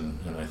champions, and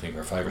I think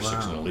our 5 or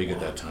 6 in the league at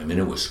that time, and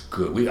it was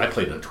good. I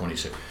played in a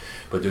 26.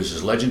 But there's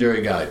this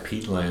legendary guy,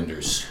 Pete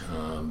Landers,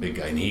 big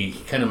guy, and he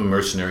kind of a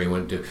mercenary.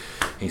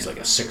 He's like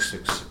a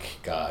 6'6"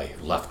 guy,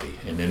 lefty,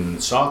 and then in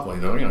softball,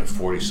 they're only like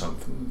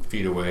 40-something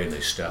feet away, and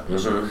they step.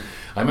 So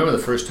I remember the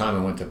first time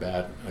I went to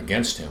bat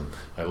against him.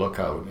 I look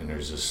out, and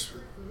there's this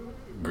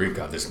Greek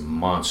guy, this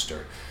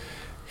monster.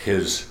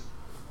 His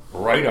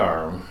right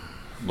arm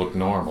looked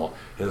normal.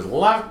 His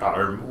left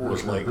arm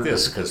was like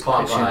this because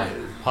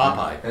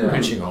Popeye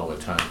pitching all the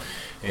time.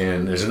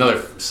 And there's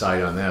another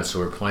side on that. So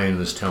we're playing in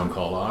this town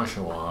called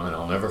Oshawa, and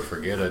I'll never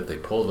forget it. They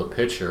pull the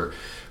pitcher,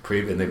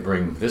 and they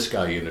bring this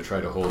guy in to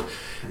try to hold.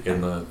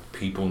 And the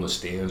people in the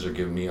stands are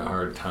giving me a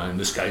hard time.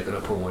 This guy's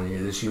gonna put one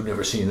in. This you've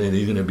never seen.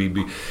 He's gonna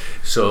be.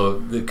 So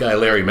the guy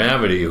Larry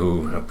Mavity,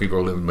 who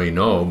people may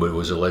know, but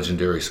was a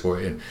legendary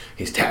sport, and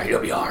he's Terry,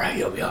 you'll be all right.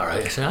 You'll be all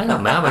right. I said, I know,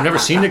 Mav. I've never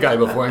seen the guy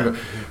before.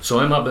 So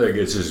I'm up there.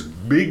 It's this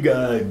big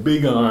guy,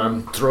 big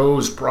arm,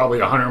 throws probably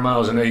 100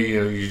 miles an hour.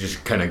 You're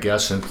just kind of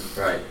guessing.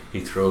 Right. He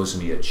throws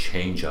me a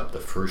changeup.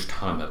 The first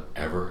time I've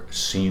ever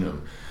seen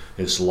him.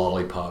 This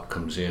lollipop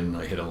comes in.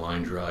 I hit a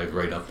line drive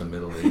right up the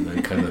middle,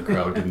 and kind of the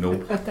crowd didn't know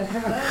what the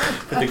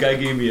heck. But the guy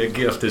gave me a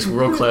gift. This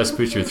world-class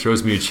pitcher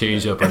throws me a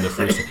changeup on the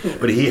first.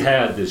 But he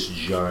had this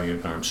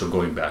giant arm. So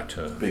going back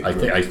to,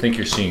 I think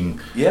you're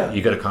seeing. Yeah.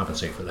 You got to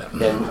compensate for that.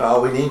 And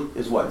all we need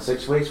is what,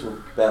 6 weeks? We'll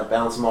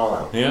balance them all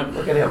out. Yeah.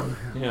 Look at him.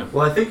 Yeah.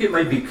 Well, I think it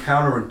might be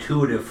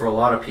counterintuitive for a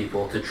lot of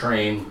people to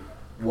train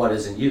what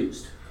isn't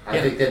used. I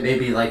think that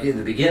maybe like in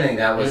the beginning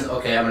that was,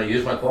 okay, I'm going to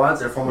use my quads,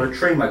 therefore I'm going to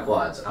train my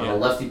quads. I'm a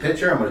lefty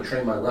pitcher, I'm going to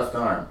train my left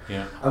arm.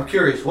 Yeah. I'm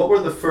curious, what were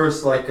the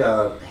first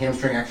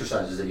hamstring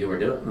exercises that you were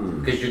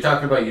doing? Because you're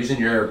talking about using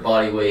your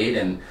body weight,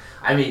 and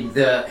I mean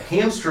the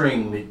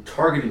hamstring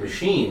targeted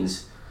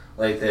machines,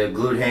 like the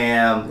glute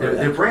ham,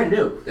 they're brand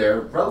new. They're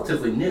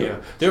relatively new.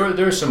 Yeah.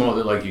 There are some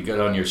other, like you get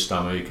on your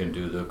stomach, you can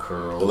do the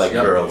curls. The leg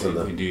curls.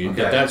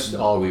 That's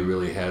all we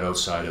really had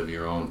outside of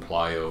your own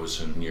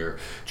plyos and your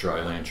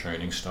dry land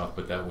training stuff,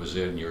 but that was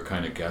it, and you were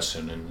kind of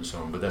guessing and so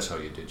on, but that's how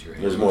you did your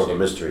It was more of a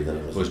mystery than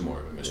it was. It was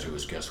more of a mystery. It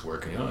was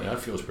guesswork, and that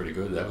feels pretty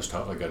good. That was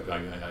tough.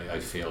 I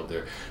failed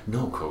there.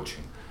 No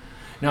coaching.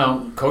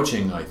 Now,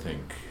 coaching, I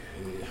think,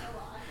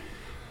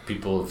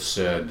 people have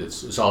said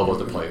it's all about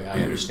the player. I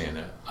understand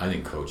that. I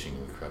think coaching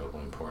is incredibly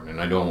important, and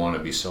I don't want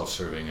to be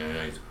self-serving.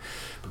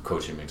 But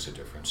coaching makes a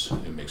difference.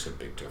 It makes a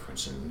big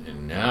difference,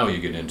 and now you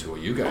get into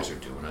what you guys are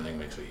doing. I think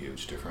makes a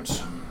huge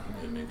difference.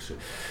 It makes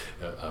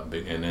a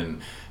big. And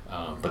then,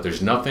 but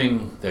there's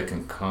nothing that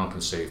can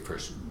compensate for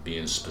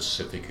being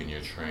specific in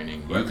your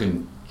training. Right.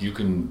 You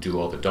can do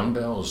all the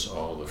dumbbells,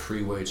 all the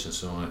free weights, and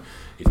so on,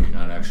 if you're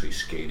not actually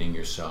skating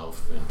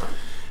yourself. And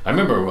I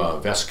remember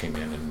vests came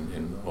in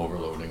and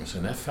overloading,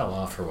 and that fell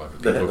off for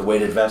what? The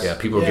weighted vest? Yeah,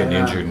 people were getting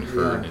injured and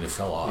hurt, and it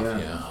fell off.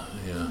 Yeah.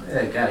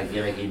 Kind of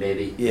gimmicky,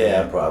 maybe.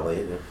 Yeah,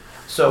 probably.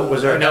 So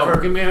was there now?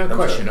 Give me a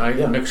question.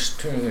 Sorry. I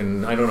mixed,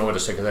 and I don't know what to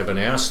say because I've been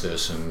asked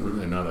this,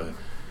 and not a.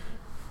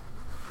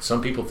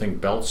 Some people think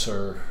belts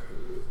are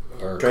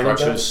training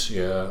crutches,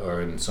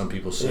 and some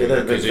people say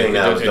the big thing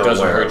now it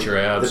doesn't hurt your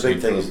abs. The big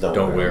thing is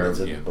don't wear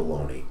them. It's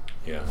baloney.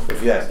 Yeah.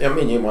 If you ask, I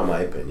mean, you want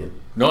my opinion.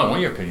 No, I want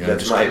your opinion.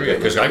 That's my opinion.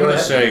 Because I'm going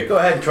to say... Go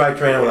ahead and try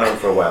training without them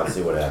for a while and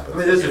see what happens. I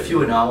mean, there's a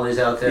few anomalies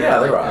out there. Yeah,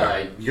 there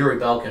are. Yuri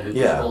Belkin, who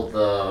just pulled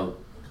the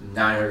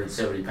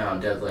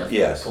 970-pound deadlift.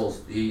 Yes.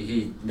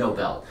 He no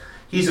belt.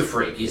 He's a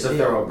freak. He's a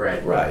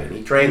thoroughbred. Right.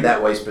 He trained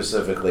that way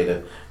specifically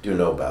to do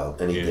no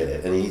belt, and he did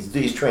it. And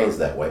he's trains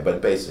that way.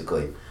 But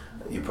basically,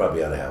 you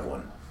probably ought to have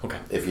one. Okay.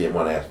 If you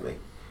want to ask me.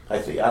 I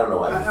don't know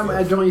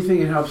why. Don't you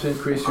think it helps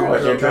increase your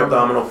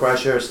intra-abdominal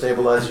pressure,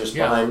 stabilize your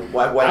spine?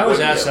 Yeah. Why I was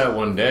asked that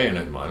one day, and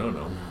I don't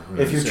know.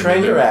 If you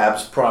train your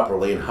abs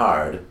properly and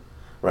hard,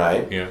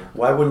 right? Yeah.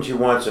 Why wouldn't you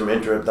want some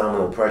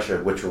intra-abdominal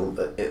pressure, which will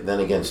then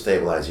again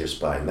stabilize your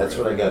spine? That's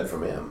what I got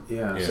from him.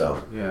 Yeah.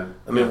 So, yeah.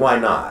 I mean, why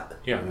not?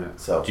 Yeah.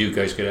 So. Do you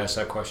guys get asked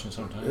that question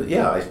sometimes?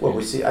 Yeah.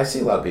 I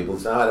see a lot of people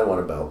say, I don't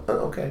want a belt.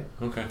 Okay.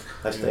 Okay.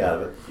 I stay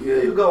out of it.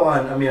 You go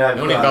on. I mean,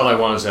 the only belt I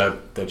want is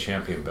that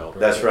champion belt.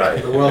 Right? That's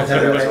right. The world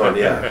heavyweight one.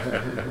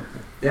 Yeah.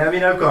 Yeah. I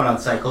mean, I've gone on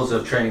cycles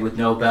of training with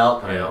no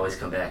belt, but I always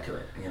come back to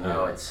it. You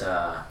know, it's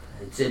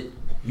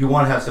you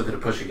want to have something to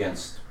push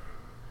against.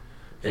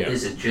 That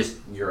isn't just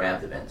your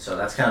abdomen. So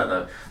that's kind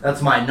of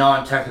that's my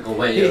non-technical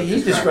way.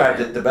 He described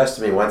it the best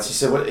to me once. He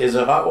said, "Is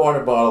a hot water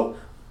bottle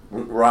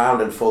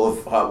round and full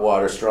of hot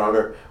water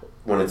stronger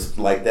when it's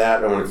like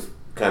that, or when it's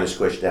kind of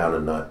squished down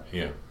and not?"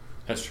 Yeah,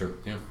 that's true.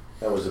 Yeah,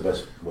 that was the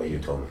best way you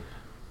told me.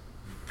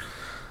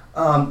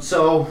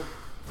 So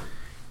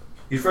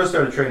you first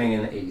started training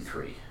in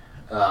 '83.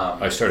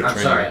 I started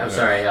training. I'm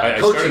sorry.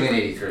 Coaching in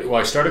 '83.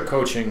 Well, I started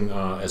coaching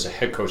as a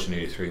head coach in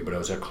 '83, but I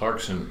was at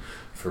Clarkson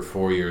for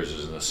 4 years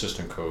as an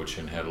assistant coach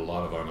and had a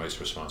lot of on-ice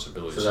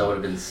responsibilities. So that would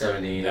have been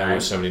 79? That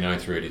was 79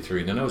 through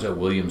 83. Then I was at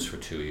Williams for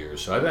 2 years.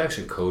 So I've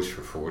actually coached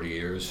for 40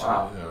 years.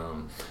 Wow.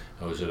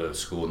 I was at a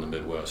school in the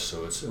Midwest,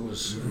 so it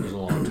was a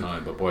long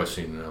time. But boy, I've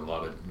seen a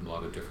lot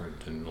of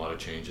different and a lot of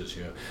changes,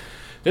 yeah.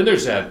 Then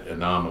there's that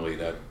anomaly,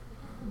 that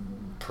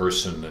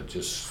person that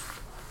just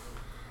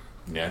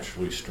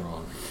naturally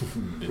strong.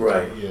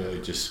 Right.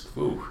 Yeah, just,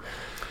 ooh.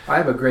 I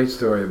have a great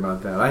story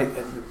about that.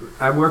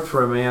 I worked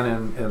for a man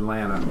in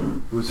Atlanta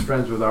who was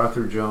friends with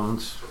Arthur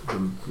Jones,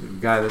 the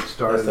guy that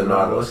started the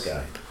Nautilus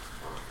guy.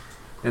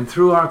 And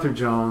through Arthur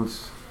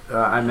Jones,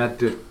 I met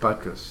Dick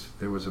Butkus.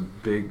 There was a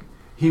big...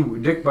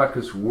 Dick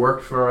Butkus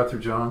worked for Arthur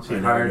Jones. He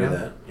hired him.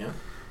 That. Yeah.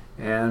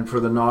 And for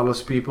the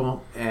Nautilus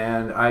people.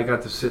 And I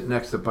got to sit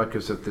next to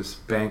Butkus at this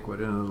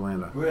banquet in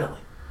Atlanta. Really?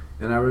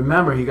 And I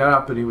remember he got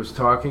up and he was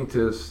talking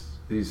to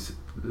these...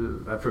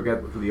 I forget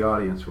who the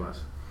audience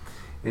was.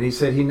 And he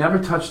said he never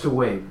touched a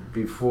weight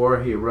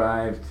before he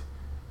arrived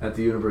at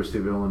the University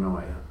of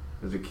Illinois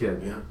as a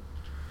kid. Yeah.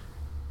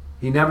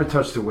 He never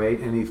touched a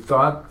weight, and he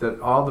thought that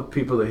all the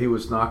people that he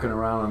was knocking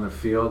around on the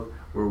field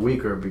were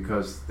weaker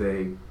because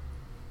they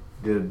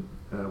did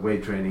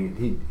weight training.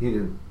 He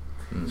didn't.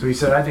 So he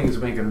said, I think it's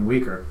making him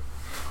weaker.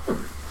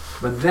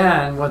 But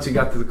then, once he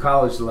got to the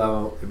college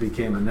level, it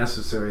became a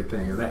necessary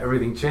thing, and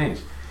everything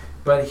changed.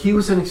 But he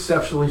was an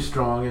exceptionally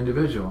strong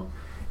individual.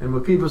 And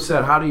when people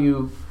said,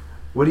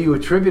 what do you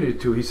attribute it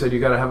to? He said, you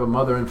got to have a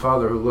mother and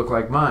father who look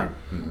like mine.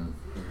 Mm-hmm.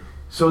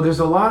 So there's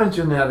a lot of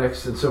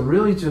genetics and some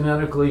really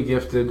genetically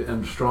gifted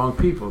and strong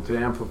people to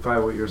amplify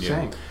what you're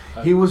saying.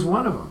 He was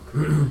one of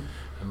them.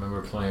 I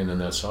remember playing in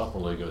that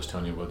softball league. I was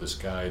telling you about this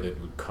guy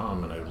that would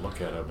come, and I'd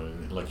look at him,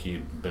 and like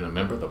he'd been a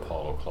member of the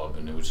Polo Club,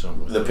 and it was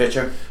something. The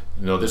pitcher?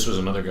 No, this was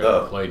another guy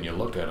who played, and you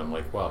looked at him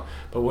like, wow.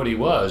 But what he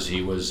was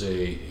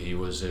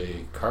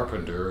a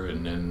carpenter,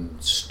 and then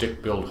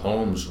stick-built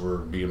homes were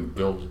being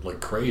built like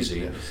crazy.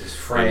 Yeah, this is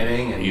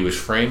framing. He was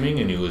framing,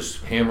 and he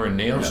was hammering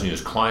nails, and he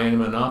was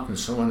climbing up, and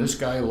so on. This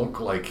guy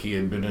looked like he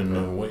had been in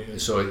the way.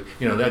 So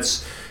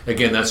that's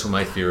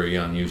my theory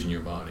on using your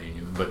body.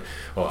 But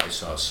I've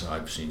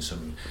seen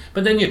some.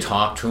 But then you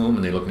talk to them,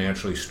 and they look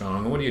naturally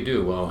strong. And what do you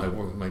do? Well,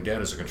 my dad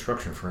has a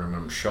construction firm.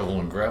 I'm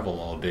shoveling gravel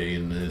all day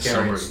in the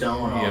summer.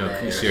 Stone all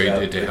day.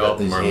 To help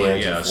them.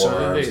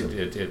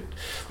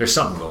 There's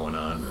something going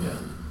on. Yeah.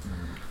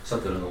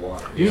 Something in the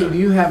water. Do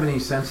you have any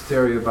sense,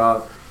 Terry,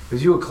 about,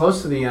 because you were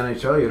close to the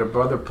NHL, you had a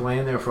brother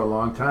playing there for a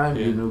long time.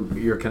 Yeah.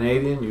 You're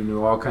Canadian. You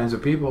knew all kinds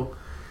of people.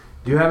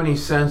 Do you have any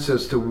sense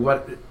as to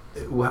what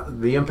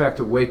the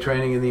impact of weight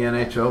training in the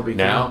NHL became?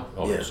 Now?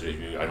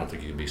 I don't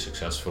think you can be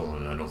successful,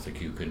 and I don't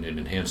think you can. It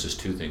enhances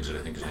two things. I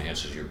think it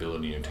enhances your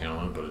ability and your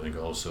talent, but I think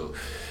also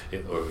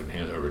it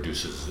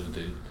reduces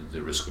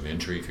the risk of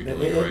injury if you're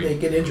doing it right. They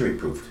get injury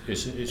proofed.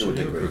 It's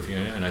injury proof,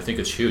 and I think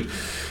it's huge.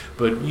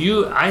 But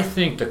I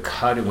think the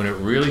cut, when it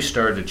really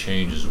started to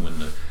change, is when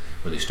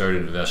they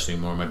started investing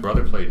more. My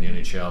brother played in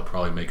the NHL,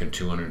 probably making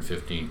 $220,000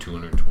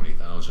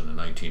 in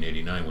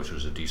 1989, which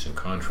was a decent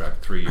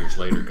contract. 3 years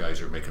later,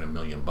 guys are making $1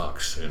 million,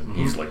 and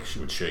he's like, he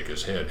would shake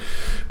his head.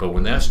 But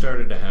when that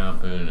started to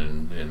happen,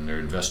 and they're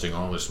investing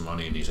all this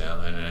money in these, and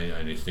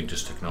I think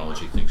this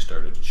technology thing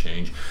started to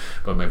change.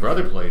 But my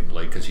brother played,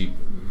 because he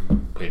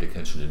paid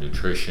attention to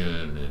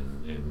nutrition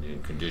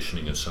and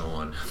conditioning and so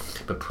on.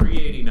 But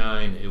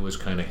pre-89, it was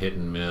kind of hit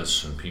and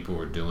miss, and people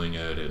were doing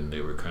it, and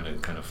they were kind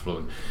of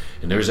floating.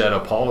 And there's that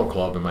Apollo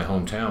Club in my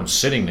hometown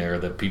sitting there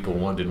that people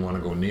didn't want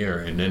to go near.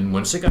 And then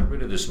once they got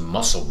rid of this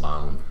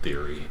muscle-bound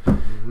theory,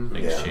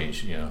 things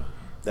changed. Yeah,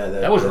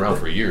 that was around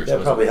for years.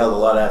 That probably held a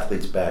lot of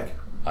athletes back.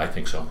 I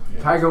think so.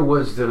 Yeah. Tiger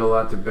Woods did a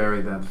lot to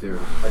bury that theory.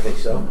 I think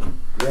so.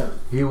 Yeah.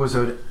 He was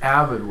an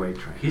avid weight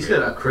trainer. He's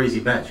got a crazy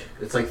bench.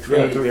 It's like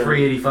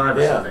 385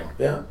 or something.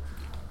 Yeah.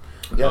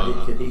 Yeah,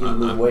 he can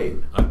move weight.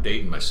 I'm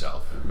dating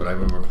myself, but I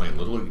remember playing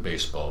Little League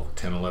Baseball,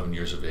 10, 11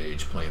 years of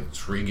age, playing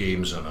 3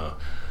 games on a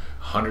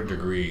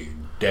 100-degree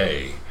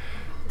day,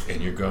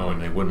 and you're going,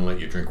 they wouldn't let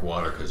you drink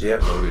water because they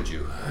loaded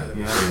you.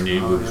 And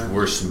it was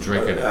worse than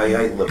drinking.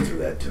 I lived through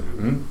that too.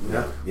 Hmm?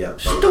 Yeah.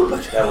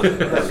 Stupid.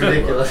 That's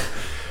Ridiculous.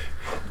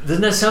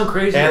 Doesn't that sound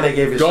crazy? And they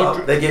gave you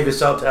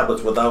salt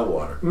tablets without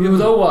water. Yeah,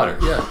 without water,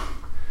 yeah.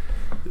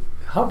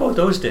 How about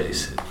those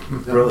days?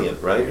 Brilliant,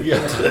 right?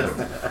 Yeah.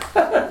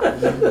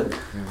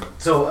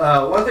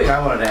 So one thing I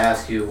wanted to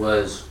ask you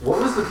was, what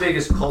was the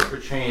biggest culture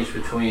change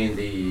between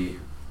the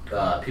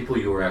people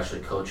you were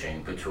actually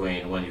coaching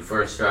between when you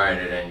first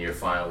started and your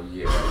final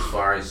year, as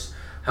far as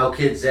how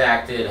kids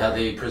acted, how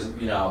they because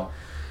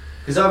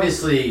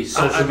obviously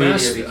social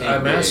media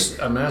became big.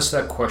 I'm asked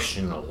that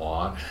question a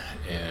lot,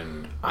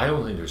 and I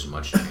don't think there's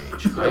much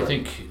change. I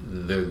think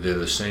they're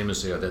the same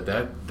as they are.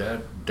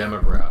 That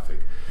demographic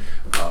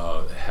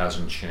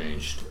hasn't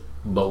changed.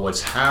 But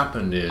what's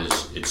happened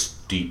is it's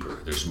deeper.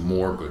 There's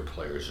more good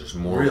players. There's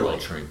more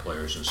well-trained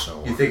players, and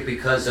so on. You think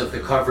because of the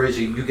coverage,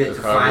 you get the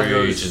to find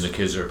coverage those, and the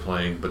kids are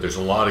playing. But there's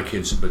a lot of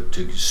kids. But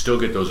to still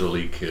get those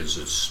elite kids,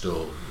 it's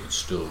still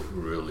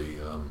really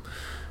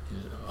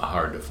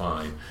hard to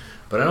find.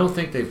 But I don't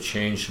think they've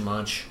changed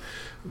much.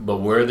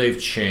 But where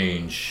they've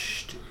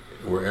changed,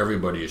 where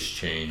everybody has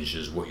changed,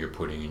 is what you're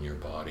putting in your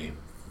body.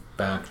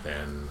 Back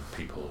then,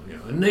 people,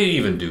 and they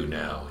even do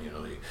now,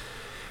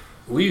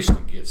 we used to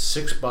get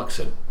 $6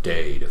 a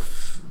day to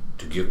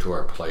give to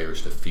our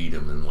players to feed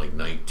them in like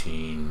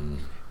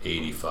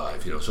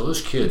 1985. So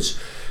those kids,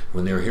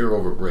 when they were here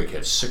over break,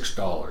 had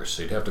 $6.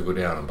 They'd have to go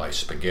down and buy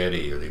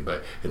spaghetti, and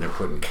they're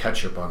putting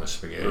ketchup on the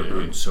spaghetti. Mm-hmm.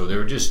 And so they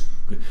were just,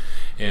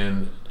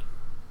 and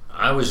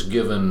I was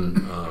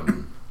given.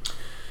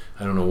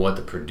 I don't know what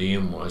the per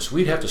diem was.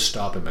 We'd have to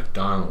stop at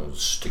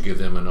McDonald's to give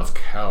them enough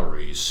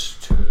calories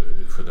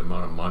for the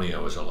amount of money I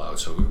was allowed.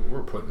 So we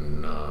were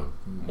putting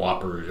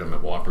Whoppers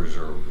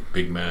or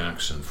Big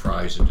Macs and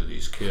fries into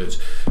these kids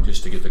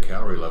just to get the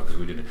calorie level, because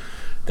we didn't.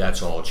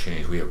 That's all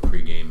changed. We have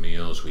pregame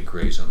meals. We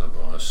graze on the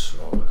bus.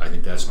 So I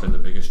think that's been the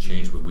biggest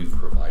change. But we've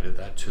provided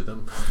that to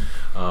them.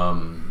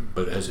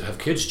 But have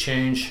kids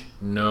changed?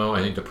 No.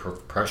 I think the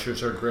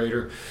pressures are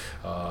greater.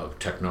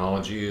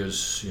 Technology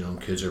is,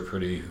 kids are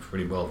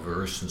pretty well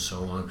versed and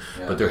so on.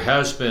 Yeah. But there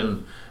has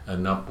been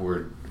an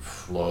upward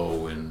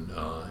flow in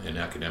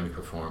academic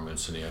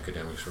performance and the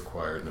academics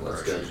required and the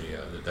pressures.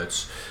 Yeah,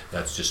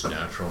 that's just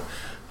natural.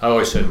 I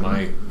always said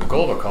the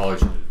goal of a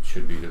college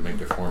should be to make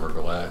their former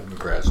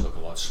grads look a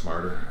lot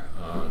smarter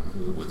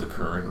with the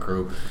current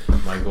group.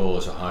 My goal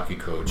as a hockey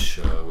coach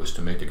was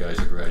to make the guys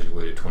that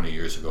graduated 20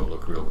 years ago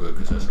look real good,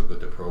 because that's how good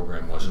the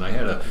program was. And I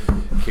had a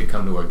kid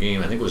come to a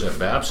game, I think it was at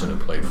Babson, who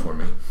played for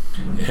me.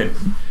 And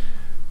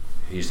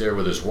he's there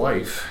with his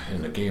wife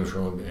in the games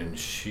room, and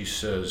she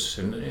says,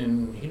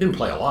 and he didn't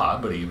play a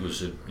lot, but he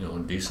was a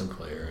decent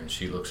player. And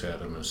she looks at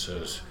him and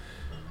says,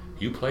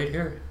 "You played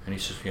here?" And he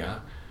says,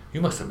 "Yeah." "You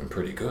must have been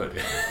pretty good."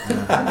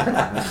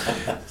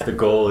 The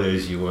goal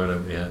is you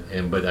want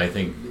to, but I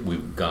think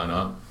we've gone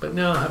up. But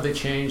now, have they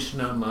changed?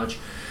 Not much.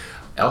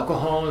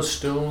 Alcohol is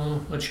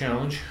still a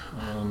challenge.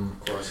 Of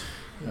course.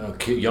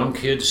 Young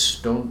kids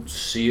don't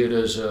see it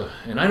as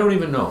and I don't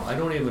even know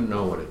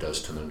what it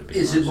does to them, to be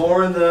honest. Is it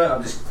more in the?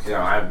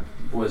 I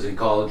was in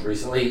college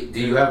recently.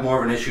 Do you have more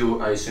of an issue,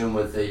 I assume,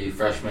 with the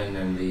freshmen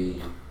and the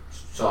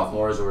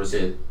sophomores, or is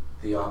it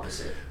the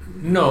opposite?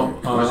 No,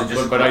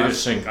 but I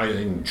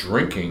think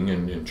drinking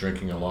and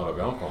drinking a lot of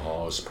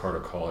alcohol is part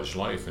of college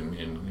life,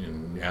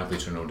 and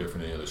athletes are no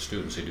different than the other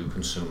students. They do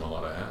consume a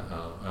lot of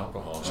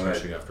alcohol,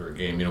 especially after a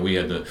game. We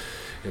had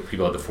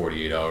people had the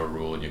 48-hour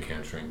rule, and you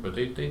can't drink, but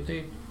they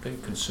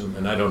consume.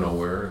 And I don't know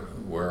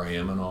where I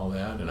am in all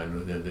that. And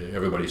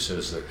everybody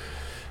says that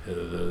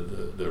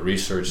the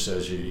research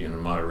says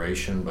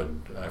moderation, but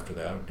after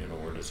that,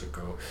 where does it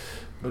go?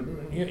 But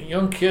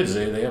young kids,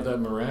 they have that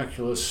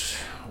miraculous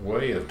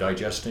way of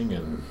digesting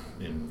and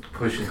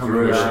pushing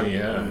through.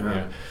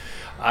 Yeah.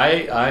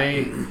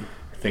 I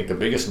think the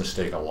biggest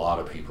mistake a lot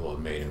of people have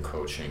made in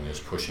coaching is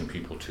pushing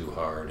people too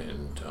hard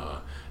and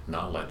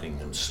not letting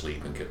them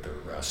sleep and get their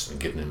rest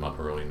and getting them up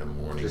early in the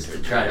morning. Just to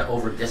try to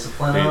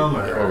over-discipline them?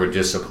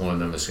 Over-discipline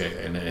them.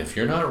 And if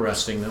you're not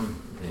resting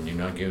them and you're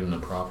not giving them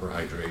the proper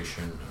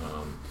hydration,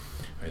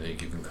 I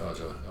think you can cause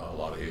a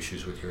lot of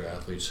issues with your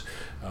athletes.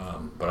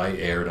 But I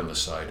erred on the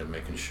side of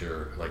making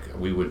sure, like,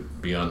 we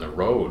would be on the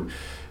road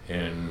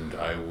and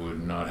I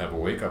would not have a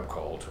wake-up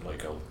call to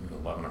like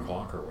 11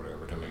 o'clock or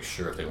whatever to make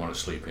sure if they want to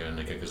sleep in,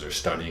 because they're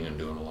studying and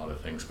doing a lot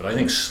of things. But I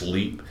think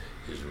sleep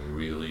is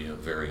really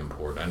very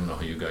important. I don't know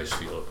how you guys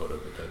feel about it,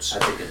 but I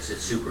think it's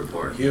super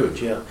important.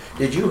 Huge, yeah.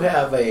 Did you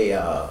have a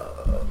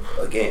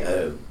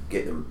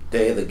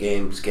day of the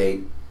game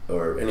skate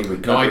or any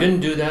recovery? No, I didn't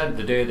do that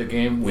the day of the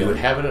game. We would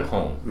have it at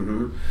home.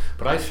 Mm-hmm.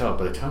 But I felt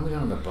by the time we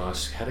got on the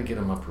bus, had to get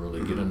them up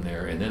early, get them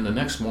there. And then the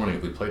next morning,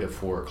 if we played at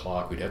 4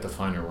 o'clock, we'd have to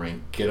find a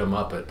rink, get them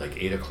up at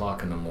like 8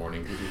 o'clock in the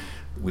morning.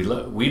 We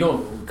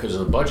don't, because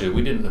of the budget,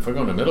 we didn't, if we're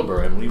going to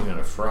Middlebury, I'm leaving on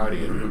a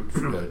Friday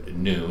at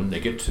noon. They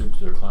get to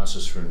their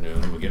classes for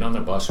noon. We get on the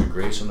bus, we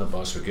grace on the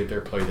bus, we get there,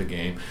 play the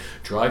game,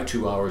 drive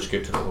 2 hours,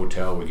 get to the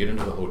hotel. We get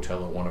into the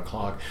hotel at 1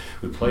 o'clock.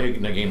 We play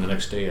the game the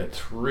next day at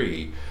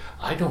 3.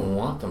 I don't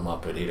want them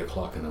up at 8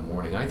 o'clock in the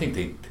morning. I think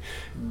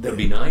that'd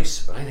be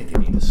nice, but I think they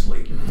need to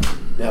sleep.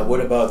 Now,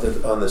 what about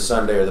on the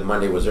Sunday or the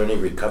Monday? Was there any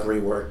recovery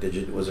work?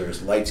 Was there a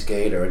light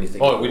skate or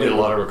anything? Oh, we did a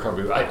lot of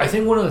recovery. I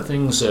think one of the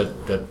things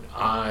that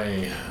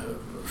I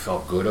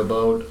felt good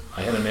about,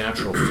 I had a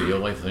natural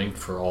feel, I think,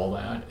 for all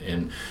that,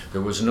 and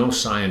there was no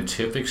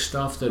scientific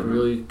stuff that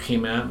really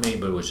came at me,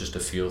 but it was just a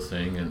feel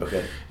thing. And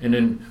and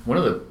then one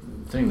of the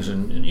things,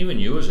 and even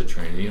you as a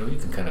trainer, you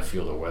can kind of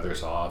feel the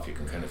weather's off, you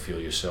can kind of feel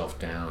yourself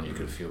down, you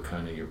can feel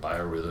kind of your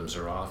biorhythms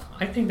are off.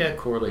 I think that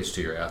correlates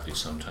to your athletes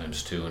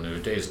sometimes too, and there are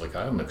days like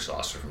I'm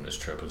exhausted from this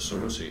trip, and so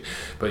was he.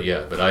 But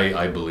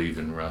I believe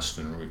in rest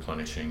and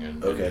replenishing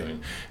and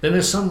doing. Then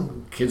there's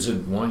some kids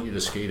that want you to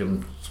skate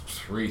them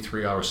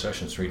 3-hour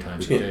sessions 3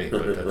 times a day,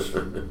 but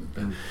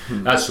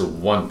that's the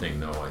one thing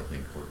though.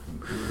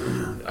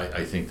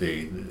 I think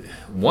they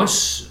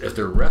once, if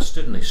they're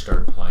rested and they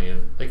start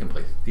playing, they can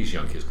play. These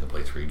young kids can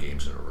play 3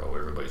 games in a row.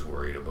 Everybody's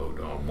worried about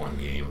one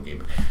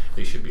game.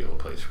 They should be able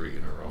to play 3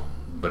 in a row.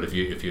 But if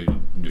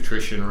you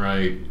nutrition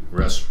right,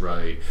 rest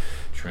right,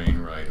 train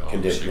right,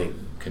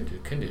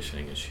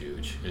 conditioning is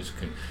huge.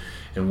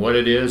 And what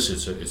it is,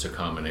 it's a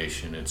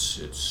combination.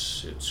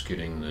 It's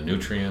getting the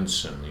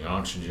nutrients and the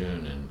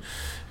oxygen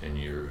and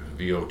your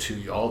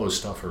VO2. All those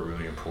stuff are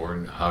really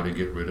important. How to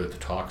get rid of the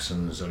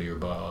toxins out of your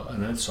body,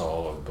 and that's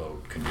all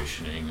about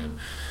conditioning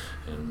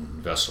and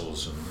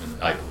vessels.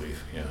 And I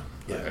believe,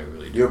 I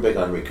really do. You're big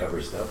on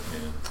recovery stuff.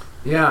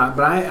 Yeah,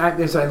 but I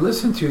as I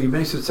listen to you, it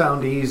makes it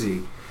sound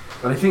easy,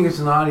 but I think it's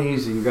not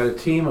easy. You've got a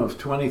team of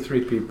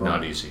 23 people.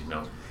 Not easy,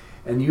 no.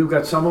 And you've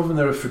got some of them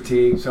that are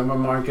fatigued, some of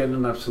them aren't getting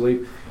enough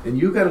sleep, and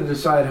you've got to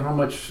decide how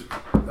much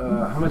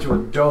of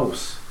a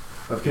dose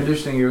of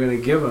conditioning you're going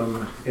to give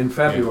them in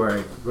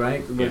February,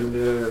 right? When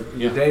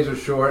the days are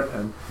short,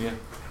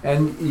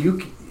 and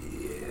you,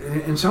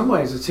 in some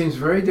ways, it seems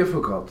very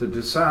difficult to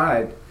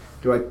decide: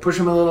 do I push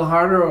them a little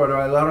harder or do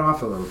I let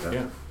off a little bit?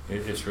 Yeah.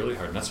 It's really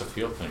hard, and that's a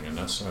feel thing, and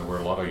that's where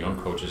a lot of young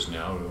coaches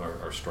now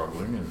are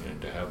struggling, and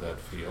to have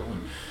that feel.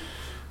 And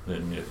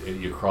then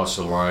if you cross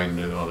the line,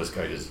 this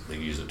guy they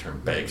use the term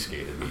bag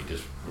skate, and he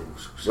just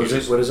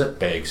what is it?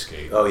 Bag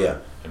skate. Oh yeah.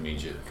 That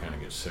means you kind of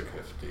get sick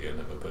at the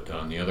end of it. But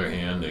on the other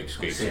hand, they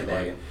skate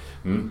sandbagging.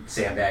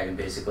 Sandbagging,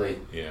 basically.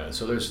 Yeah.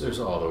 So there's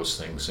all those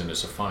things, and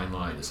it's a fine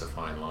line.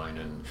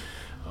 And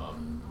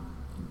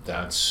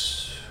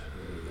that's.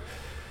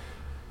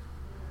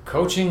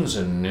 Coaching's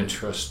an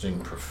interesting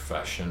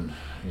profession.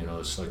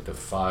 It's like the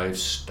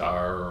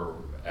 5-star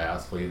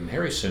athlete, and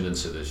Harry Sinden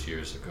said this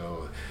years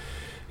ago.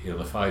 The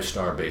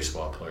 5-star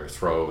baseball player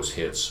throws,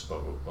 hits, blah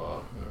blah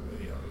blah.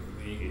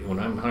 When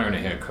I'm hiring a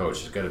head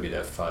coach, it's got to be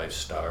that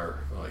 5-star,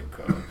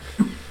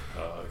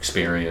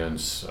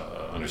 experience,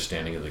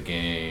 understanding of the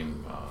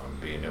game,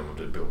 being able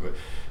to build.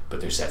 But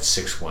there's that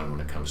 6-1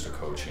 when it comes to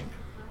coaching.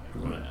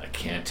 I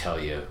can't tell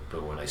you,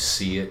 but when I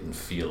see it and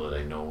feel it,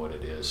 I know what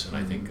it is, and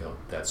I think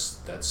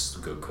that's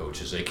good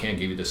coaches. They can't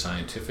give you the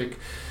scientific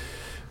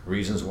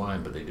reasons why,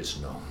 but they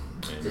just know.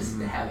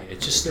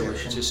 It's just there.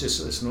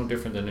 It's no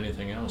different than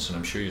anything else, and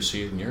I'm sure you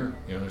see it in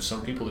there's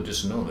some people that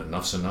just know that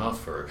enough's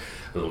enough, or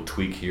a little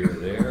tweak here or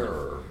there,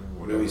 or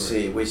whatever. We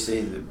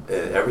see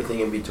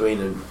everything in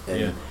between,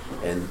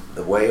 and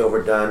the way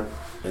overdone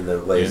and the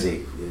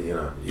lazy.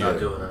 Not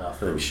doing enough.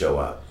 Let them show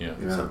up.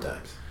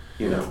 Sometimes.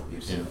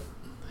 You've seen it.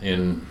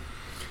 And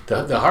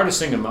the hardest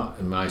thing in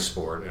my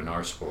sport, in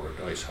our sport,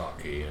 ice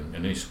hockey, and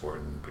any sport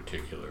in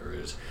particular,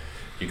 is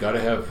you got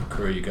to have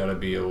courage. You got to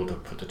be able to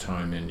put the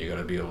time in. You got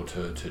to be able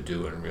to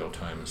do it in real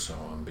time and so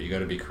on. But you got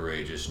to be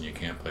courageous, and you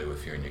can't play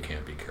with fear, and you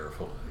can't be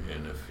careful.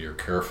 And if you're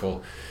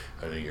careful,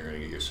 I think you're going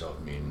to get yourself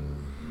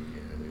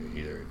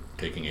either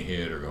taking a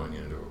hit or going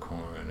into a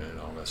corner and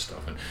all that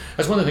stuff. And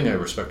that's one of the things I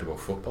respect about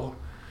football.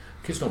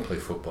 Kids don't play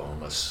football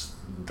unless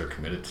they're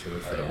committed to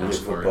it for the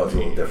most part. Football's a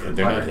little different.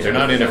 They're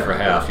not in it for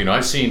half. You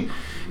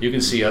can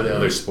see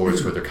other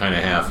sports where they're kind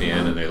of half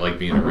in and they like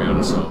being around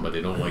and so on, but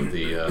they don't like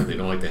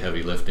the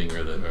heavy lifting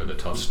or the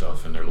tough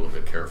stuff, and they're a little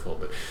bit careful.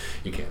 But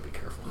you can't be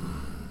careful,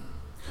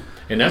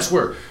 and that's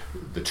where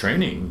the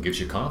training gives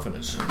you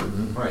confidence.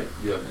 Right.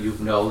 You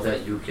know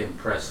that you can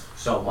press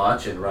so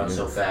much and run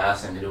so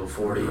fast and do a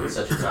 40 in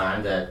such a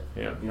time that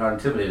you're not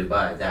intimidated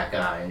by that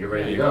guy, and you're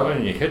ready to go.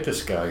 And you hit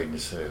this guy and you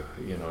say,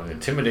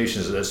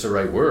 intimidation that's the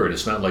right word.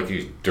 It's not like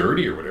he's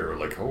dirty or whatever.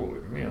 Like, holy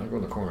man, I go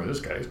in the corner of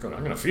this guy. I'm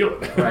going to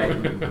feel it. Right.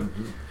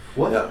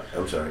 What? No,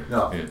 I'm sorry.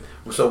 No. Yeah.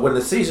 So when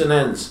the season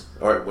ends,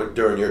 or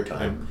during your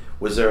time,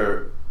 was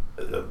there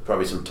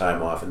probably some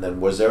time off, and then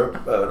was there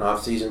an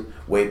off-season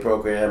weight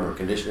program or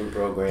conditioning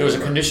program? There was a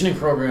conditioning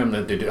program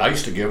that they did. I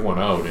used to give one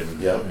out,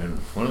 and, Yeah. and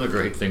one of the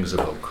great things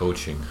about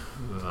coaching,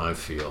 I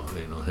feel,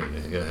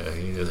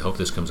 I hope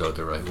this comes out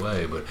the right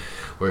way, but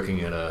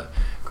working at a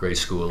great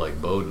school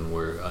like Bowdoin,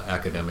 where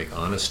academic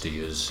honesty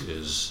is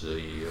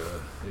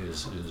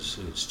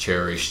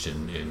cherished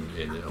and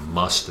a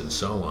must, and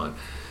so on.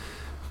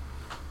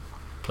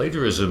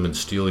 Plagiarism and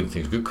stealing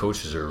things. Good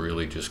coaches are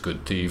really just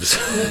good thieves.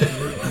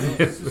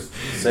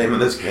 Same in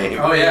this game.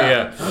 Oh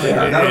yeah.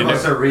 None of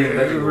us are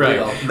reinventing the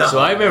wheel. No. So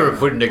I remember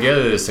putting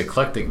together this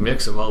eclectic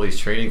mix of all these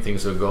training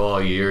things that go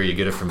all year. You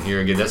get it from here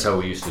again. That's how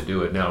we used to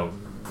do it. Now,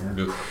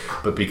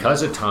 but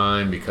because of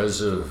time, because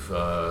of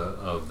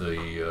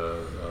the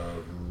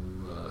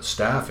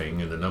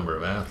staffing and the number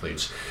of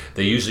athletes,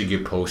 they usually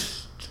give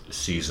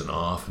post-season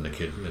off, and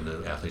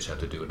the athletes have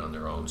to do it on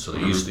their own. So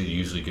they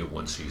usually get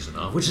 1 season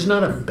off, which is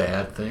not a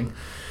bad thing.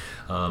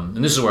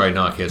 And this is where I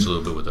knock heads a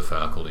little bit with the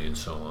faculty and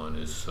so on.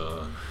 Is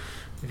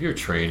if you're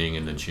training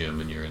in the gym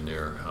and you're in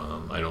there,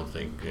 I don't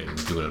think,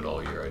 and doing it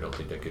all year, I don't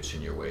think that gets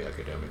in your way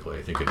academically.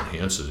 I think it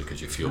enhances it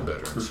because you feel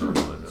better and so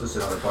on. It's just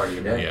another part of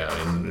your day. Yeah,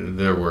 and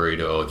they're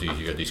worried, oh, geez,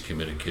 you got these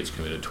kids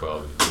committed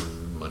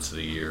 12 months of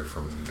the year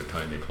from the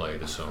time they play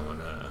to so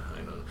on.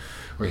 I know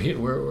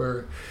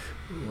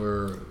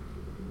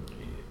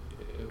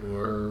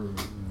we're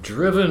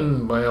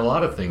driven by a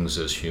lot of things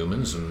as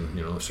humans,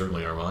 and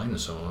certainly our mind and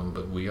so on.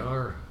 But we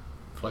are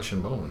flesh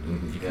and bone,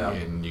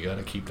 and you got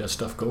to keep that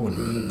stuff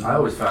going.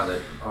 I found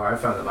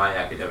that my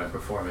academic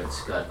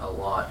performance got a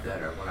lot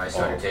better when I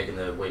started taking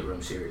the weight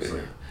room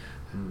seriously.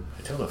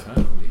 I tell the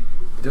faculty,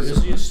 the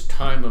busiest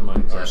time of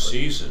our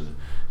season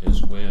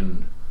is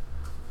when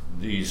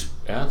these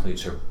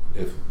athletes are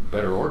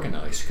better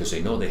organized, because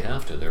they know they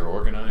have to. They're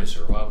organized,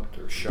 they're up,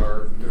 they're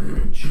sharp, they're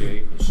in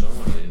shape, and so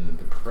on. And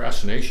the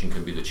procrastination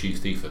can be the chief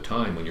thief of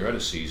time. When you're out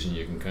of season,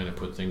 you can kind of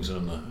put things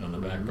on the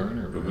back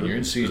burner. But when you're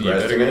in season, you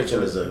better get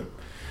is a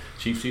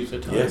chief thief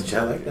of time. Yes,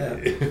 I like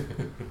that.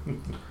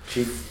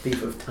 Chief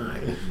thief of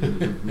time.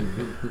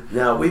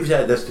 Now, we've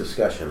had this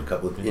discussion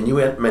and you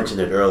had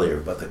mentioned it earlier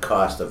about the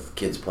cost of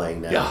kids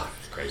playing now. Yeah,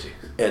 it's crazy.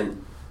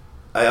 And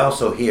I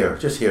also hear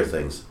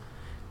things.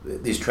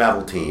 These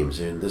travel teams,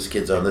 and this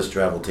kid's on this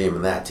travel team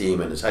and that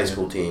team and his high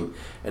school team,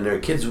 and there are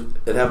kids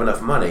that have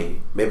enough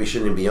money, maybe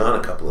shouldn't be on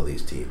a couple of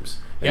these teams.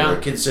 And there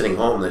are kids sitting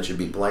home that should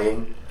be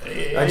playing.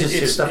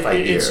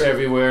 It's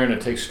everywhere, and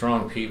it takes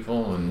strong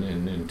people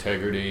and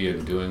integrity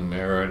and doing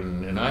merit.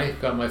 And I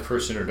got my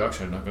first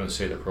introduction. I'm not going to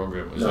say the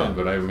program was in,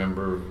 but I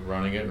remember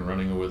running it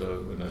with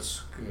an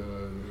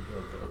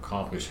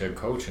accomplished head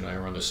coach, and I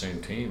were on the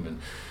same team.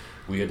 And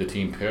we had the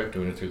team picked,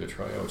 doing it through the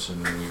tryouts,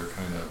 and we were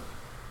kind of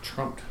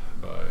trumped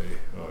by,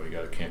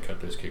 can't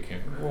cut this kid,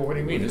 can't. Well, what do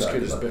you mean? This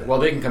kid is big. Well,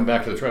 they can come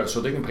back to the tryouts, so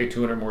they can pay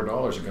 $200 more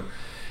and come.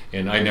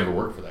 And I never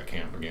worked for that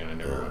camp again. I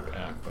never went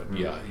back. But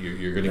yeah,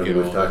 you're going to get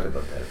all we've talked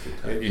about that a few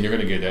times. And you're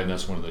going to get that, and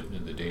that's one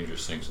of the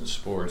dangerous things in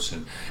sports.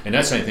 And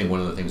that's, I think,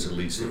 one of the things that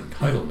leads to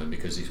entitlement,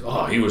 because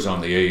he was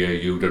on the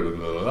AAU, blah, blah,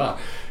 blah, blah,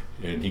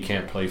 and he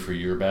can't play for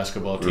your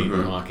basketball team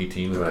or hockey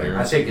team. Right.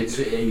 I think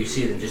you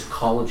see it in just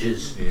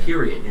colleges,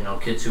 period.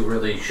 Kids who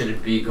really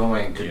shouldn't be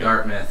going to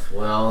Dartmouth.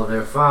 Well,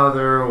 their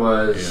father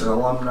was an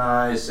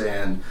alumni,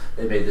 and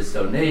they made this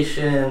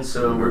donation,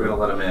 so we're going to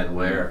let them in.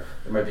 Where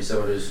there might be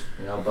someone who's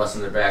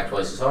busting their back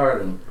twice as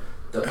hard and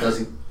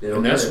doesn't.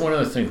 And that's one of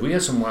the things. We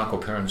had some wacko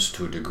parents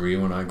to a degree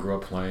when I grew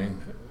up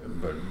playing,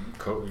 but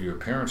your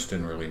parents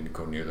didn't really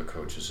go near the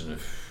coaches, and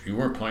if you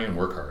weren't playing,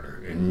 work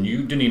harder. And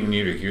you didn't even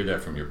need to hear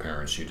that from your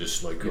parents. You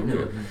just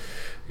okay.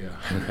 Yeah.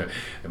 I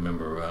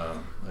remember a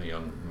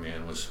young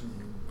man was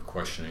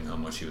questioning how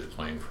much he was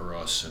playing for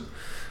us and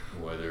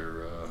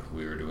whether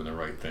we were doing the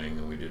right thing,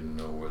 and we didn't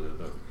know whether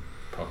the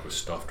puck was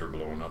stuffed or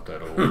blown up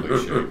that old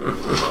cliche.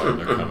 And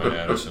they're coming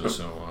at us and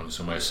so on.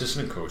 So my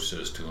assistant coach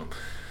says to him,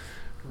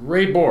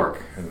 "Ray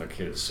Bork," and the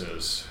kid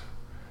says,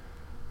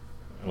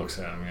 looks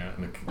at him,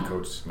 and the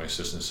coach, my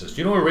assistant, says,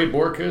 "Do you know what Ray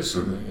Bork is?"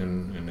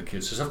 And the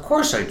kid says, "Of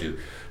course I do.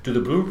 Do the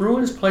Blue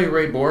Bruins play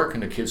Ray Bork?"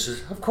 And the kid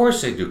says, "Of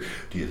course they do.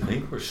 Do you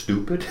think we're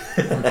stupid?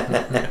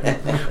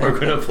 We're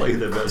going to play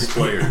the best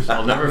players."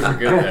 I'll never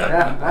forget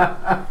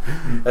that.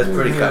 That's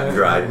pretty cut and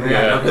dried.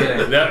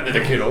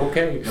 The kid,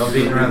 okay. No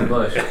beating around the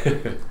bush.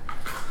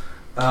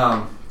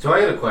 So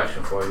I got a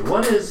question for you.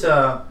 What is...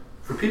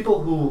 for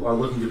people who are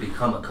looking to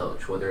become a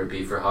coach, whether it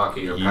be for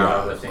hockey or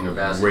powerlifting or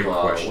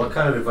basketball, what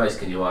kind of advice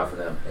can you offer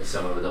them as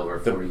someone with over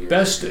 40 years? The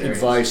best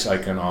advice I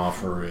can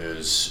offer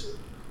is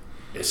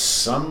if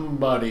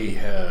somebody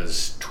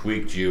has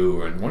tweaked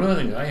you, and one of the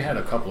things, I had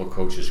a couple of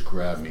coaches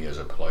grab me as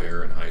a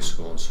player in high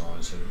school and so on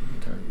and said,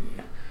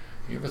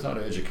 "You ever thought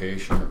of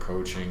education or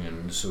coaching,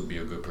 and this would be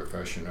a good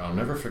profession?" I'll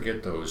never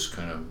forget those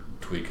kind of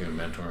tweaking and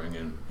mentoring,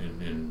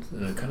 and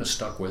it kind of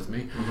stuck with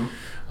me.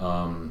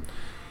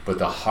 But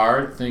the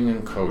hard thing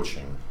in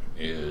coaching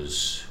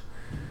is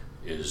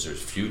there's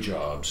few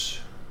jobs,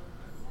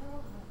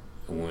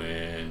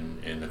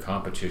 and the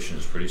competition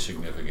is pretty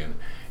significant,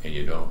 and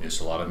it's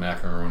a lot of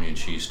macaroni and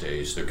cheese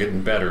days. They're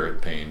getting better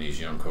at paying these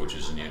young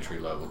coaches in the entry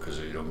level because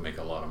they don't make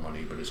a lot of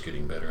money, but it's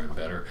getting better and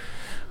better.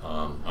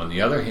 On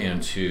the other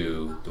hand,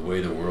 too, the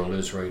way the world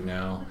is right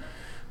now,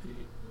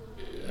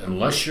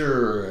 unless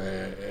you're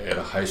at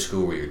a high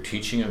school where you're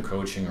teaching and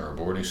coaching, or a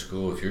boarding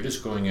school, if you're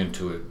just going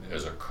into it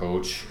as a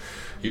coach,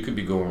 you could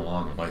be going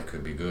along and life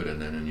could be good, and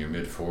then in your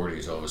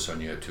mid-40s, all of a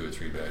sudden you have 2 or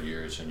 3 bad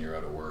years and you're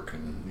out of work.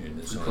 And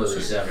it's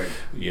completely severed.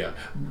 Yeah.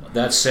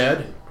 That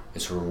said,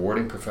 it's a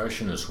rewarding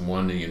profession. It's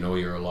one that you know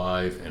you're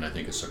alive, and I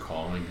think it's a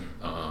calling.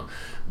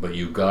 But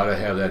you've got to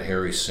have that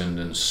Harry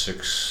Sinden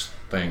 6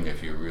 thing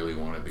if you really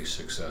want to be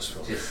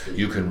successful.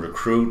 You can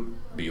recruit,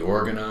 be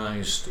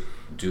organized,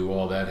 do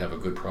all that, have a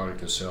good product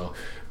to sell,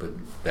 but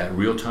that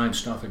real-time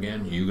stuff,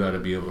 again, you got to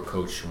be able to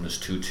coach when it's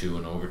 2-2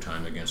 in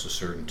overtime against a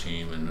certain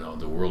team and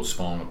the world's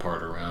falling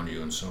apart around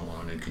you and so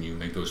on, and can you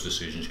make those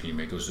decisions? Can you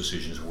make those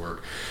decisions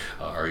work?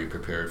 Are you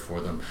prepared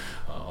for them?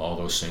 All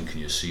those things, can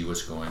you see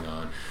what's going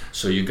on?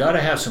 So you got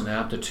to have some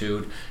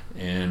aptitude,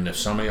 and if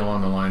somebody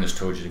along the line has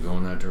told you to go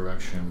in that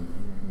direction,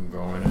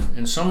 go in it.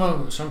 And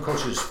some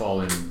coaches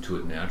fall into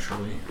it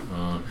naturally,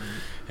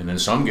 and then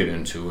some get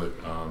into it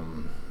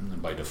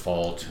by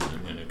default,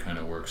 and it kind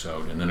of works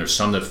out. And then there's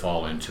some that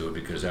fall into it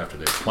because after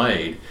they've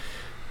played,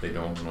 they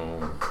don't know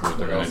what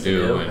they're going to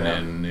do, and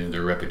then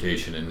their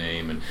reputation and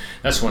name. And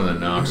that's one of the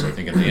knocks, I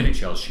think, and the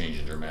NHL is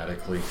changing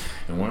dramatically.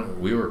 And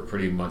we were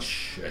pretty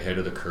much ahead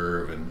of the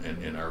curve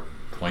in our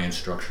playing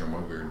structure and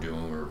what we were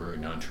doing. We were very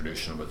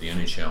non-traditional, but the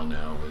NHL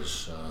now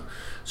is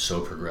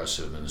so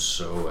progressive and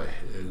so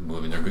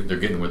moving. They're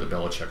getting where the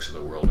Belichicks of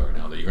the world are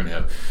now. That you're going to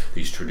have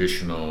these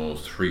traditional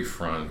 3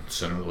 front,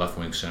 center, left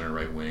wing, center,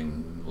 right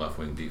wing, left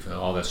wing, defense.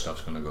 All that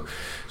stuff's going to go.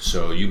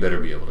 So you better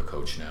be able to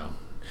coach now.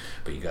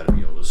 But you got to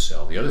be able to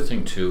sell. The other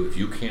thing too, if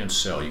you can't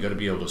sell, you got to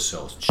be able to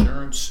sell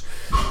insurance,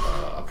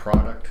 a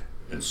product,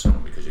 and so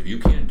on. Because if you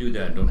can't do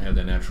that and don't have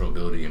that natural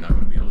ability, you're not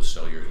going to be able to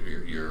sell your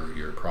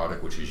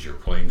product, which is your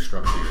playing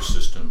structure, your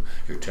system,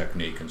 your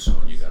technique, and so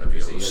on. You got to be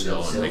able to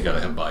sell, and they got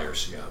to have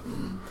buyers. Yeah.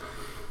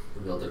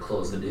 Be able to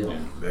close the deal. Yeah.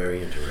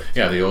 Very interesting.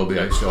 Yeah, I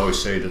used to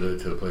always say to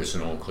the place,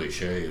 an old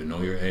cliche, you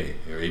know your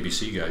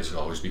ABC guys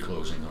always be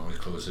closing, always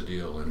close the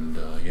deal, and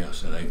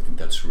yes, and I think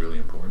that's really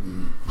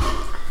important.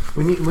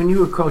 When you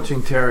were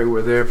coaching, Terry,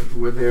 were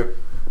there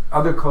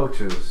other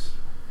coaches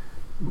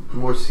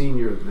more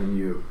senior than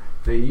you?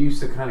 They used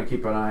to kind of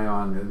keep an eye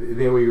on.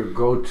 They were your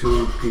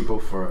go-to people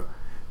for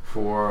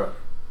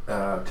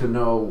to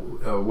know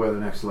where the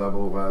next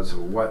level was,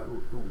 or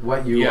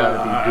what you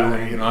ought to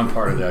be doing. I'm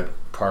part of that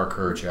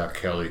Parker, Jack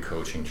Kelly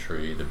coaching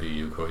tree. The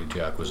BU coach,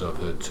 Jack was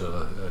up at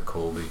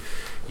Colby.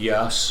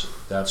 Yes,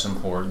 that's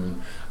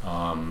important. A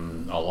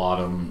lot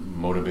of them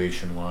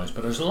motivation-wise,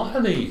 but there's a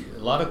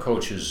lot of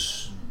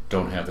coaches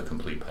don't have the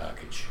complete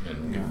package.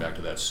 And getting back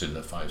to that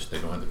Sidna 5, they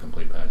don't have the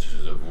complete package.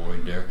 There's a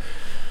void there.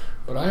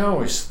 But I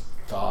always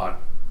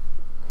thought,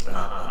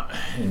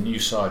 and you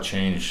saw it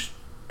change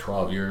 10,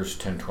 12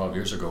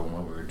 years ago when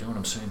what we were doing,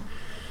 I'm saying,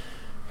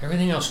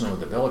 everything else now,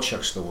 the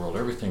Belichicks of the world,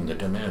 everything, the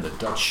demand, the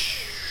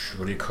Dutch,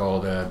 what do you call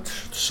that,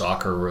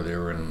 soccer, where they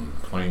were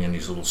playing in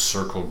these little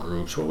circle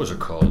groups. What was it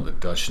called? The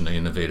Dutch and the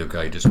innovative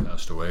guy just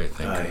passed away, I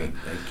think. I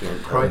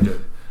can't tell you.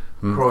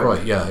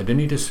 Croy, yeah, didn't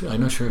he just?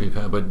 I'm not sure if he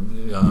passed, but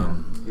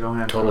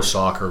Total Croy.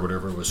 Soccer,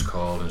 whatever it was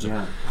called.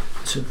 Yeah.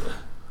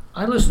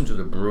 I listened to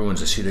the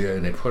Bruins. I see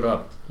and they put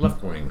up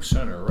left wing,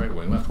 center, right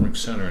wing, left wing,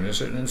 center, and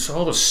it's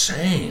all the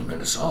same, and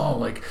it's all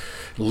like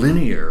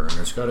linear, and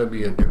it's got to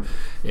be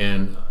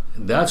and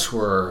that's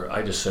where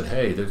I just said,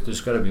 hey, there's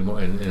got to be more.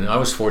 And I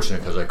was fortunate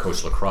because I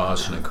coached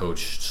lacrosse and I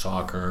coached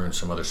soccer and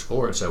some other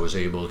sports. I was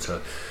able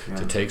to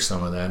take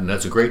some of that, and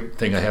that's a great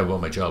thing I have about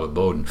my job at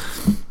Bowdoin.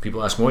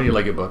 People ask me, what do you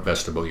like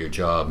best about your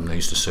job? And I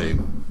used to say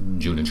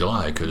June and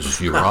July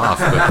because you were off.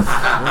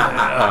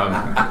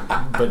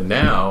 But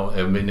now,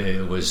 I mean,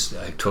 it was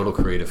total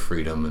creative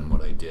freedom in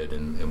what I did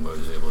and what I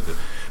was able to do.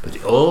 But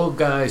the old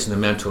guys and the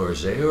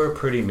mentors, they were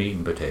pretty meat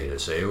and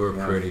potatoes. They were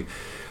pretty.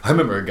 I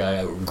remember a guy,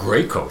 a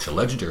great coach, a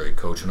legendary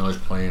coach, when I was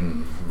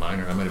playing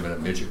minor. I might have been a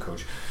midget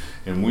coach,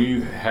 and we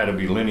had to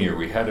be linear.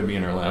 We had to be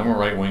in our line. I'm a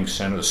right wing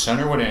center. The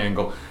center would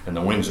angle, and the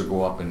wings would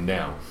go up and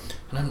down.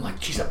 And I'm like,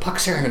 geez, the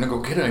puck's there. I'm going to go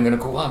get it. I'm going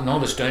to go out and all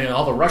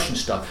the Russian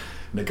stuff.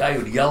 And the guy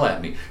would yell at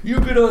me,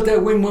 you get out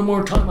that wing one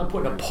more time, I'm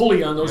putting a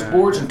pulley on those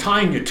boards and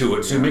tying you to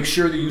it, so make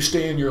sure that you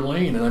stay in your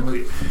lane. And I'm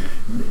like,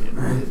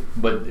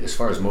 but as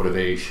far as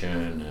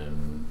motivation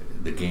and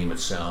the game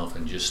itself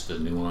and just the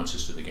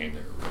nuances to the game,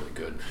 they were really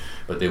good,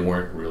 but they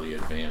weren't really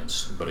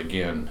advanced. But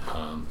again,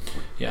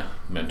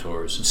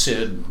 mentors, and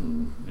Sid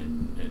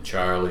and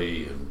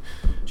Charlie and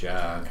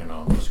Jack and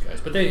all those guys.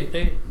 But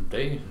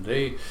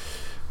they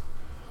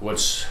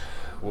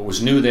what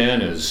was new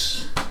then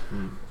is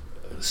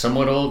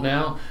somewhat old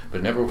now,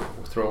 but never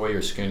throw away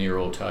your skin, your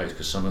old ties,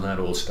 because some of that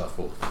old stuff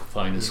will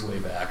find its way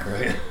back,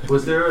 right?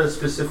 Was there a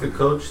specific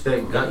coach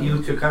that got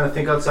you to kind of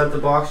think outside the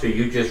box, or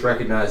you just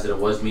recognized that it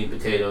was meat and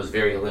potatoes,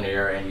 very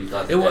linear, and you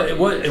thought it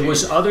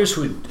was others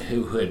who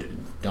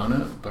had done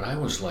it, but I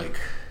was like,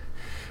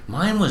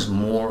 Mine was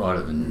more out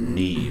of a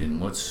need, and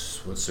what's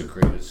the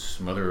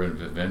greatest mother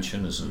of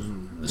invention is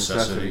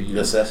necessity.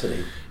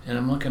 Necessity. And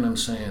I'm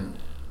saying,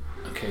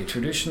 okay,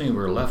 traditionally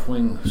we're left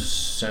wing,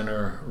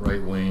 center,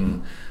 right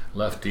wing,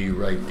 lefty,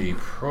 right D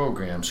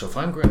program. So if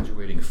I'm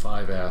graduating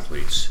 5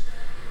 athletes,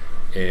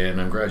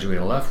 and I'm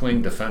graduating a left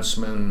wing,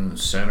 defenseman,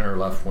 center,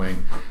 left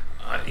wing,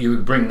 you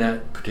would bring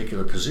that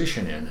particular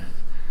position in.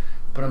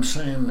 But I'm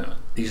saying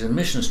these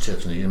admissions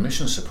tips and the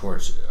admissions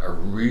supports are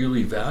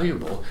really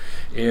valuable.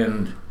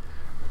 And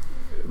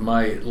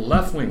my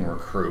left wing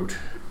recruit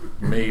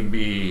may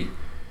be,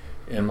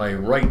 and my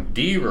right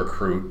D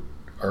recruit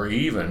are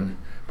even,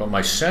 but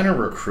my center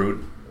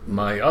recruit,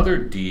 my other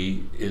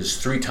D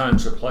is 3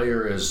 times the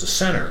player as the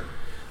center.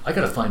 I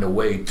got to find a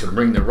way to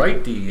bring the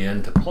right D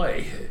in to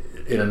play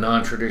in a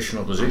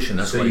non-traditional position.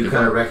 That's so why you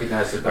kind of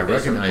recognize it. I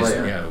recognized,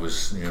 it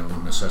was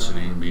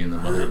necessity being the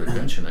mother of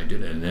invention. I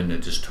did it, and then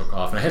it just took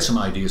off. And I had some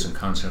ideas and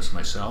concepts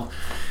myself,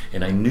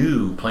 and I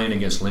knew playing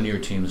against linear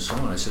teams and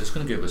so on. I said it's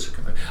going to give us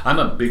I'm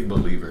a big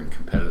believer in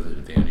competitive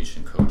advantage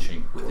in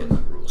coaching within the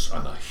rules.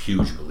 I'm a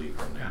huge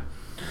believer in that.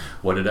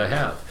 What did I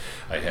have?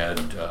 I had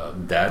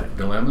that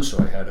dilemma,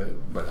 so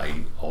but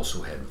I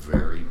also had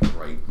very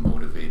bright,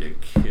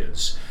 motivated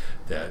kids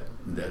that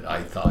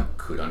I thought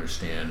could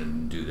understand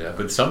and do that.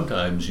 But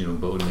sometimes,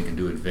 Bowdoin, they can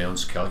do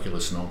advanced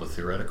calculus and all the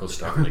theoretical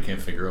stuff, and they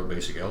can't figure out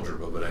basic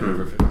algebra. But I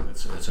never figured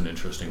that's an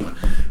interesting one.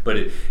 But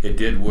it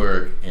did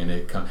work,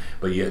 and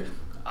but yet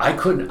I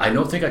couldn't. I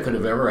don't think I could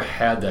have ever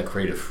had that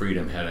creative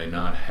freedom had I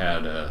not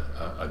had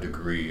a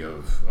degree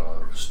of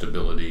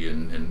stability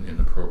in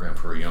the program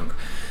for a young.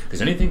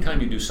 Because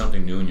anytime you do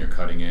something new and you're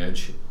cutting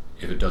edge,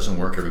 if it doesn't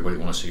work, everybody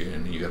wants to,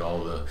 and you get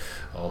all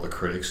the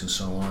critics and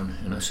so on.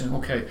 And I said,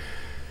 okay.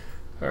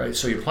 All right,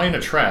 so you're playing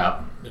a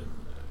trap,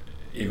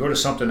 you go to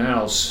something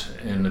else,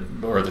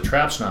 or the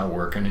trap's not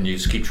working, and you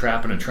just keep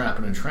trapping and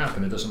trapping and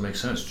trapping. It doesn't make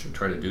sense to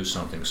try to do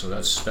something. So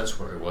that's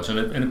where it was, and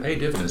it paid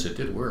dividends. It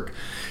did work.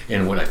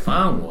 And what I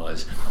found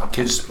was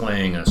kids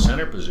playing a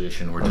center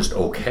position were just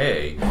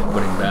okay.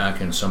 Putting back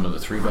in some of the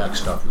 3-back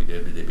stuff we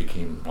did, they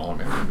became all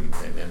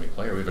dynamic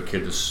player. We have a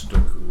kid that's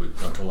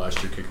until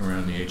last year kicking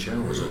around the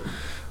HL was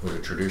a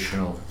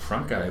traditional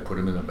front guy. I put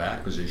him in the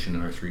back position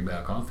in our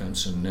 3-back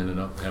offense, and ended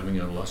up having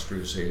an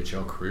illustrious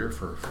AHL career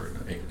for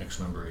X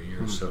number of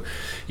years. So,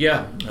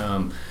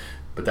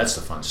 but that's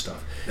the fun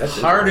stuff.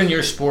 That's hard in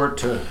your sport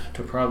to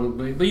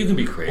probably, but you can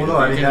be creative. Well,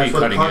 no, I mean, that's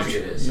what edge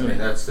is. I mean,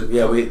 that's the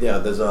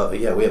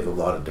we have a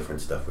lot of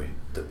different stuff.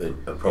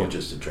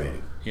 Approaches to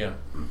training. Yeah,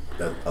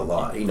 a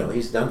lot.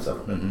 He's done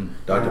some of it. Mm-hmm.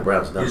 Dr.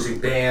 Brown's done using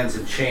bands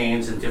and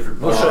chains and different.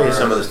 We'll show you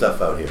some of the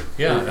stuff out here.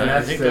 Yeah, and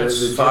I think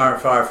that's far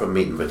from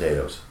meat and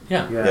potatoes.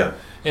 Yeah.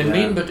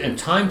 And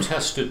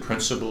time-tested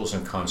principles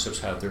and concepts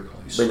have their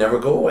place. They never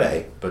go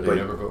away. But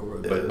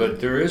but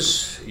there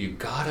is, you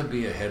got to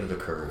be ahead of the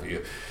curve.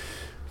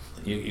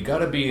 You got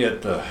to be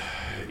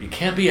you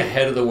can't be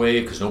ahead of the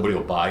wave because nobody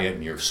will buy it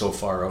and you're so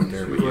far out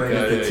there. But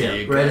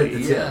at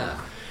the tip.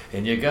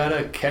 And you got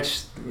to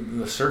catch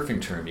the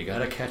surfing term. You got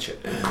to catch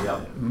it.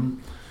 Yep.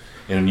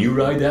 And you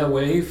ride that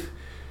wave,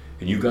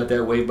 and you got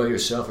that wave by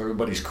yourself.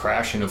 Everybody's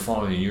crashing and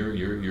falling, and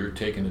you're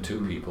taking the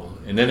 2 people.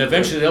 And then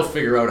eventually they'll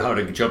figure out how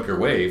to jump your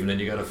wave, and then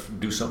you got to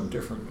do something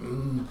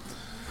different.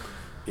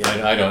 Yeah,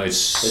 I know it's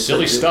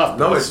silly stuff.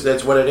 No,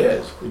 that's what it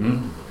is.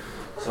 Mm-hmm.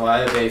 So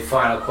I have a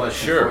final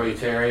question for you,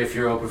 Terry, if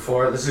you're open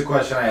for it. This is a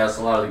question I asked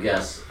a lot of the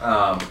guests.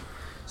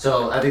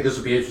 So I think this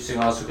will be interesting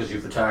also because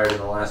you've retired in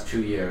the last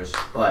 2 years.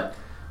 But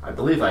I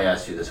believe I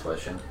asked you this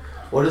question.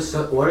 What is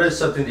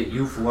something that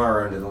you've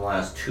learned in the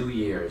last 2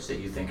 years that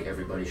you think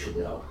everybody should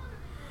know?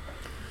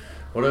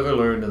 What have I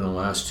learned in the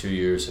last 2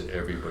 years that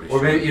everybody should know?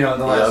 Or maybe, in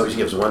the last... He always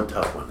gives one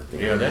tough one.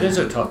 Yeah, that is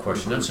a tough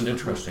question. That's an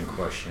interesting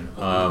question.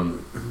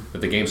 But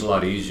the game's a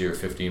lot easier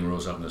 15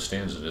 rows up in the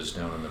stands than it is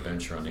down on the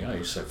bench or on the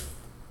ice. I've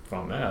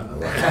found that.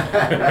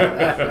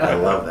 I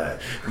love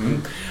that.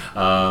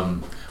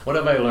 What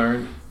have I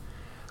learned?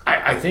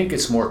 I think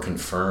it's more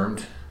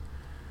confirmed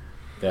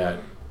that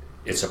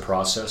it's a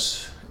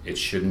process. It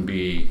shouldn't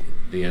be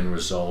the end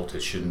result.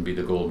 It shouldn't be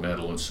the gold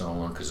medal and so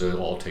on, because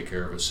it'll all take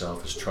care of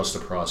itself. It's trust the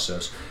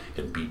process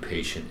and be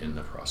patient in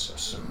the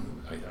process.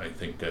 And I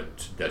think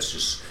that's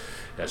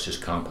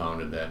just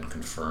compounded that and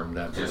confirmed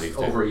that belief.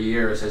 Over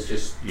years, it's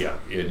just... Yeah,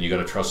 and you got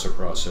to trust the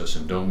process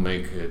and don't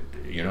make it...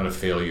 You're not a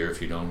failure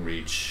if you don't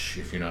reach,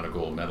 if you're not a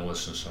gold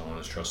medalist and so on.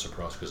 It's trust the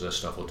process, because that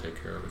stuff will take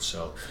care of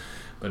itself.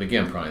 But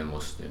again, probably the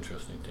most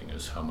interesting thing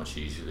is how much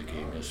easier the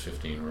game is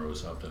 15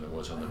 rows up than it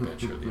was on the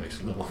bench or the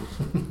ice level.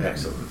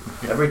 Excellent.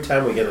 Every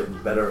time we get a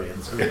better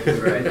answer.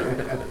 Right.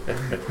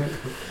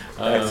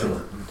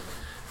 Excellent.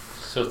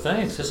 So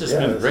thanks. This has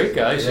been great,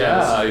 guys.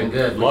 I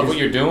love what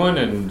you're doing.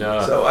 And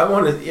so I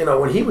wanted,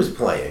 when he was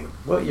playing,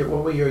 what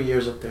were your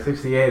years up there?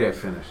 68 I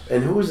finished.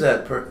 And who was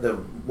that, the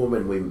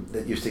woman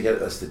that used to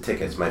get us the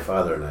tickets? My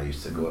father and I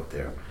used to go up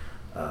there.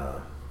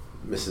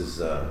 Mrs.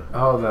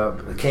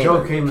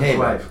 Joe Kamen's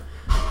wife.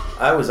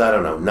 I was,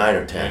 9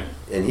 or 10.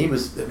 And he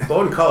was, the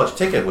Bowdoin College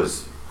ticket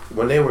was,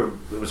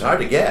 it was hard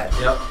to get.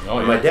 Yep.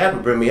 My dad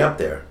would bring me up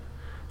there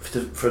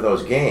for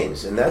those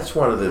games, and that's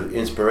one of the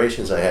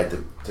inspirations I had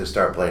to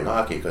start playing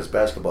hockey, because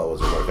basketball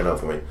wasn't working out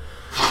for me,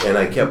 and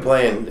I kept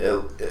playing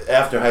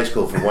after high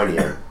school for 1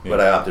 year, but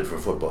I opted for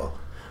football.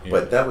 Yeah.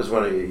 But that was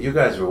you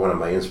guys were one of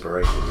my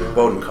inspirations at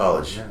Bowdoin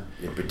College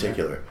in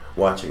particular,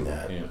 watching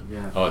that.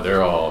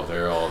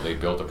 Oh, they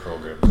built a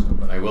program.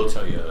 But I will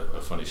tell you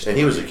a funny story. And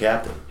he was a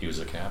captain. He was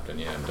a captain,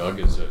 yeah. And Doug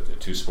is a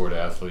two-sport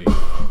athlete,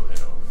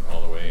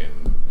 all the way.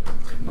 And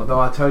although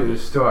I'll tell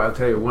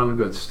you one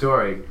good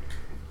story.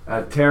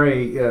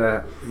 Terry,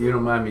 you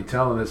don't mind me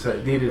telling this,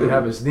 needed to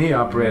have his knee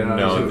operated on.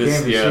 No, so he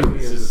came to see me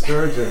as a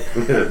surgeon.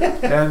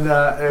 And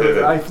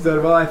I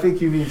said, well, I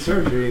think you need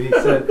surgery. And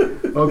he said,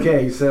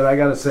 okay. He said, I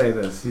got to say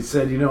this. He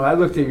said, I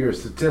looked at your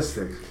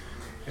statistics,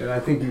 and I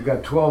think you've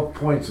got 12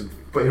 points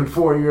in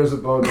 4 years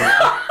of Bowdoin.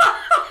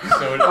 He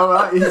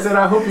said,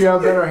 I hope you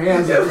have better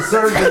hands as a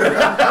surgeon.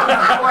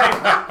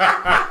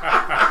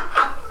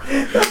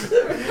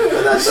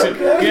 That's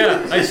okay.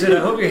 Yeah, I said, I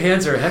hope your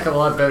hands are a heck of a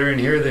lot better in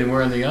here than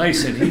we're on the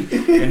ice. And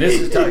this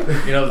is tough.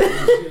 It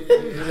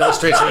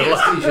illustrates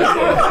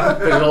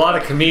there's a lot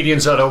of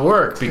comedians out of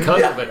work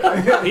because of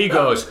it. He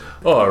goes,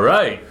 all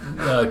right,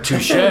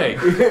 touche.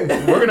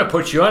 We're going to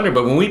put you under,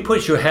 but when we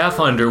put you half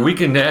under, we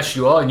can ask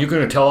you all, and you're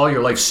going to tell all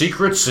your life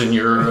secrets and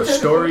your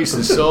stories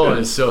and so on.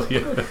 And so,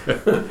 yeah.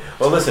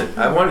 Well, listen,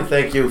 I want to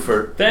thank you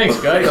for... Thanks,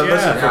 guys.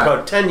 Listen, for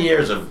about 10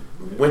 years of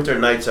winter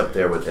nights up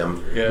there with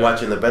him,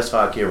 watching the best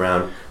hockey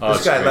around.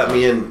 This guy let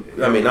me in,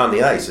 on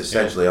the ice,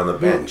 essentially, on the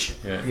bench.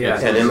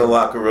 And in the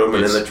locker room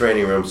and in the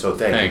training room, so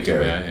thank you,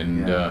 Terry. Man.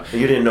 And,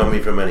 you didn't know me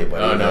from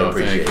anybody. Oh, no, I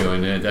appreciate thank you.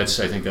 it. And I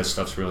think that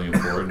stuff's really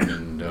important.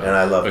 And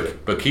I love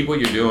it. But keep what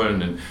you're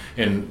doing.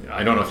 And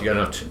I don't know if you got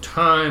enough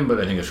time, but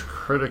I think it's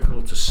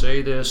critical to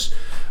say this.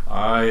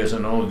 As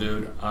an old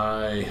dude,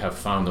 I have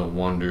found the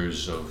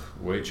wonders of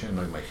weight training.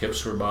 Like my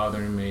hips were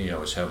bothering me. I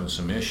was having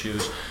some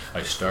issues.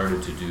 I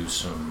started to do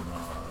some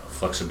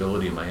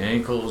flexibility in my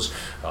ankles,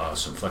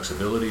 some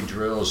flexibility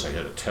drills. I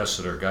had a test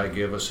that our guy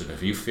gave us, and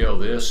if you fail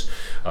this,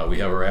 we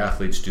have our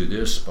athletes do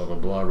this, blah, blah,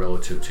 blah,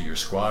 relative to your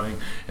squatting.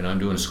 And I'm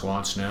doing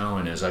squats now,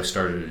 and as I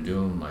started to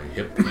do them, my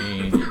hip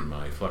pain and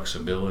my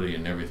flexibility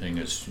and everything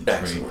is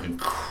trained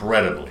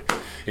incredibly.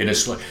 And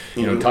it's like,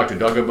 talk to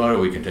Doug about it.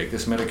 We can take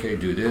this Medicaid,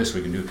 do this,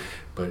 we can do,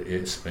 but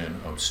it's been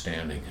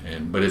outstanding.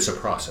 But it's a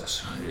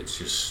process. It's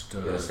just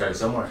you got to start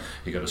somewhere.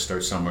 You got to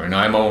start somewhere, and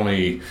I'm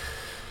only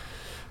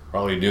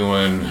probably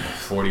doing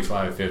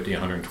 45, 50,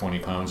 120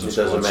 pounds. It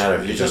doesn't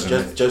matter.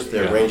 Just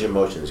their range of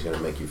motion is going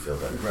to make you feel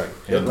better.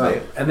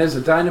 Right. And there's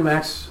a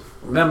Dynamax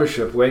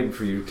membership waiting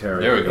for you,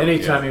 Terry. There we go.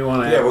 Anytime you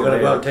want to. Yeah, we're going to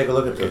go out and take a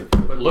look at it.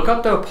 But look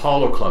up the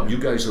Apollo Club. You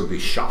guys will be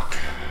shocked.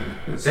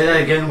 Say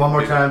that again one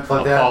more time.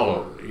 Plug that.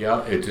 Apollo.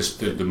 Yeah, it just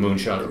the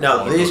moonshot.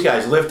 Now these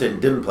guys lifted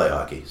and didn't play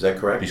hockey. Is that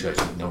correct? These guys,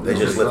 no, they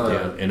just lifted.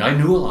 Yeah, and I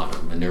knew a lot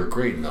of them, and they were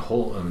great. And the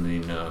whole,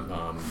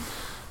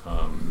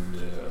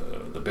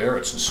 the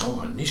Barretts and so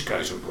on. These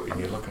guys are, and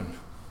you're looking,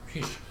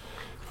 geez,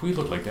 if we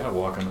look like that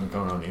walking and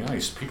going on the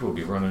ice, people would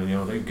be running.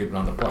 They'd get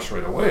on the bus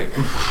right away.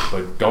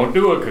 But don't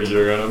do it because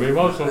you're gonna be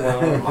muscle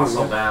bound.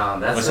 Muscle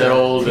bound. What's that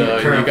old? You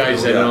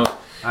guys that know.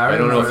 I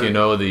don't know if you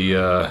know the...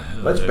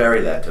 Let's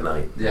bury that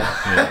tonight.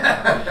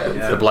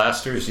 Yeah. The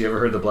Blasters. You ever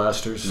heard the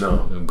Blasters?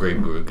 No. A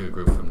great group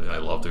from... I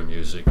love their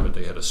music, but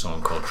they had a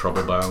song called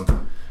Trouble Bound.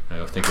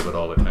 I think of it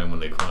all the time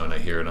when I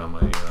hear it on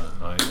my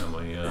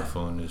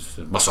phone. It's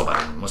muscle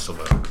bound.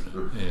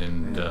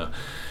 And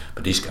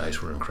but these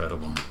guys were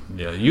incredible.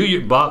 Yeah,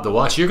 you Bob, the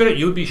watch.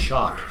 You'd be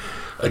shocked.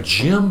 A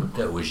gym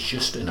that was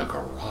just in a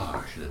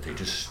garage that they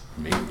just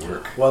made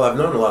work. Well, I've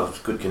known a lot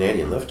of good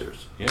Canadian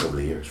lifters over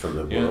the years from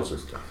the Worlds and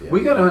stuff. Yeah.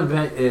 We got to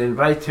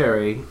invite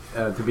Terry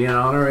to be an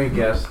honorary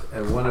guest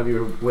at one of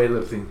your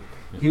weightlifting.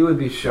 He would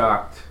be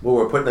shocked. Well,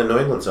 we're putting the New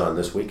England's on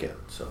this weekend,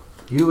 so.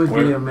 You would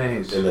be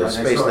amazed. In the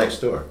space next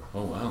door.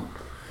 Oh, wow.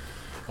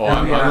 Oh,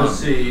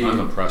 I'm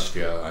impressed,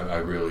 I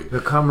really...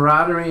 The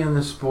camaraderie in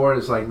the sport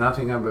is like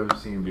nothing I've ever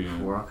seen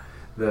before.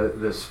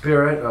 The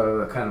spirit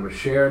of a kind of a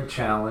shared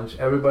challenge.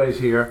 Everybody's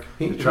here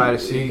to try to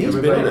see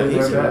everybody do their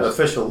best. He's an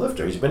official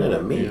lifter. He's been in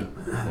a meet,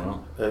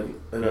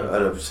 in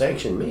a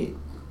sanctioned meet.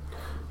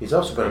 He's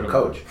also been a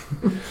coach.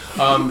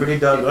 Pretty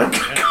doggone.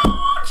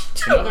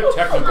 Another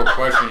technical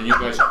question, you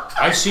guys.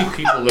 I see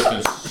people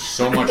lifting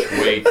so much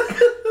weight.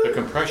 The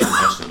compression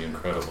has to be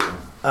incredible.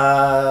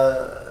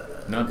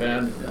 Not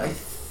bad.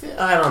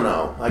 I don't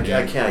know. I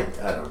can't.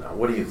 I don't know.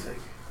 What do you think?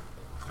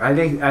 I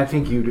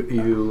think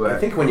you. I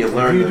think when you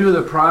learn, if you do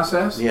the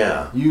process,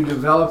 you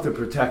develop the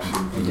protection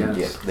against.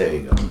 Yeah, there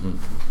you go.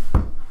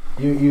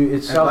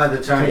 It's and by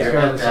the time you're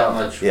at that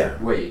much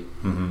weight,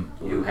 mm-hmm.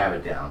 you have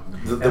it down.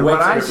 The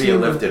weights that are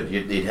being lifted,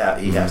 he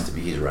has to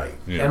be. He's right.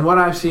 Yeah. And what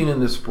I've seen in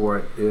this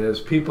sport is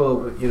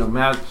people.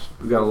 Matt's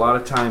got a lot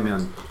of time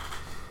in.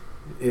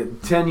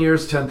 10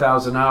 years,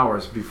 10,000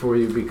 hours before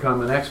you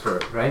become an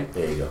expert, right?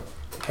 There you go.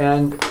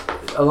 And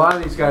a lot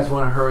of these guys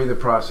want to hurry the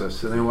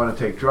process, and they want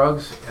to take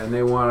drugs, and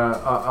they want to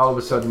all of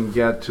a sudden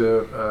get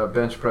to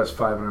bench press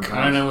 500 pounds.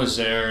 Kind of was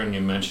there, and you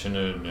mentioned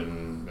it,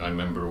 and I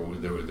remember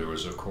there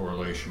was a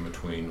correlation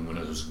between when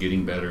it was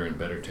getting better and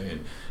better,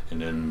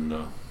 and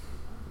then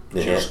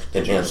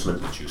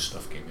enhancement. The juice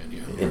stuff came in,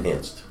 yeah.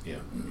 Enhanced. Yeah.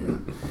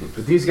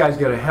 But these guys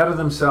get ahead of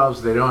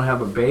themselves. They don't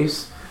have a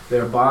base.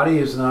 Their body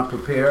is not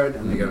prepared,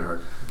 and they get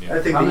hurt. Yeah. I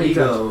think How the many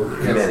ego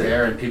times- gets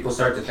there, and people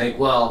start to think,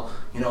 well,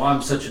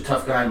 I'm such a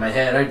tough guy in my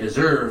head. I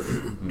deserve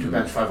to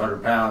bench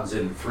 500 pounds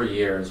in 3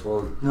 years.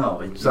 Well,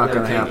 no, it's not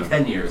going to gonna take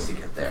happen. 10 years to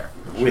get there.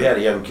 We had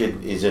a young kid,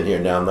 he's in here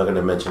now, I'm not going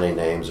to mention any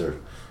names or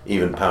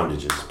even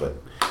poundages, but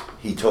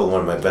he told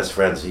one of my best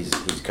friends he's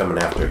coming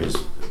after his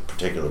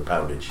particular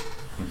poundage.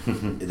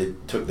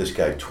 It took this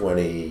guy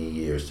 20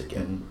 years to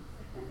get.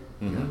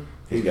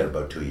 He's got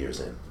about 2 years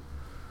in.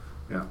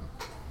 Yeah.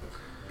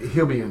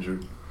 He'll be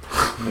injured.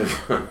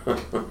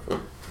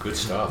 Good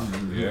stuff.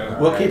 Yeah.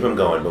 We'll keep him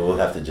going, but we'll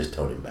have to just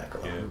tone him back a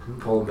little. Yeah.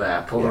 Pull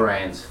back, pull the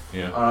reins.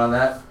 Yeah. On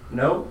that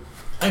note,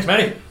 Thanks,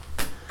 Matty.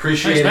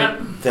 appreciate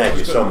Thanks, it. Matt. Thank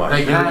you so much.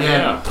 Thank you again.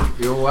 Yeah.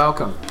 You're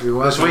welcome.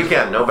 You're This welcome.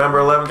 weekend, November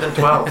 11th and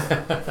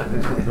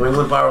 12th, New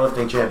England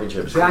Powerlifting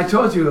Championships. See, I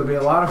told you it'll be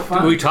a lot of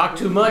fun. Did we talk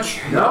too much?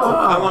 No,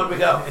 how long did we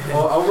go?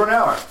 Well, over an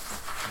hour.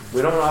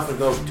 We don't often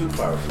go too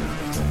far.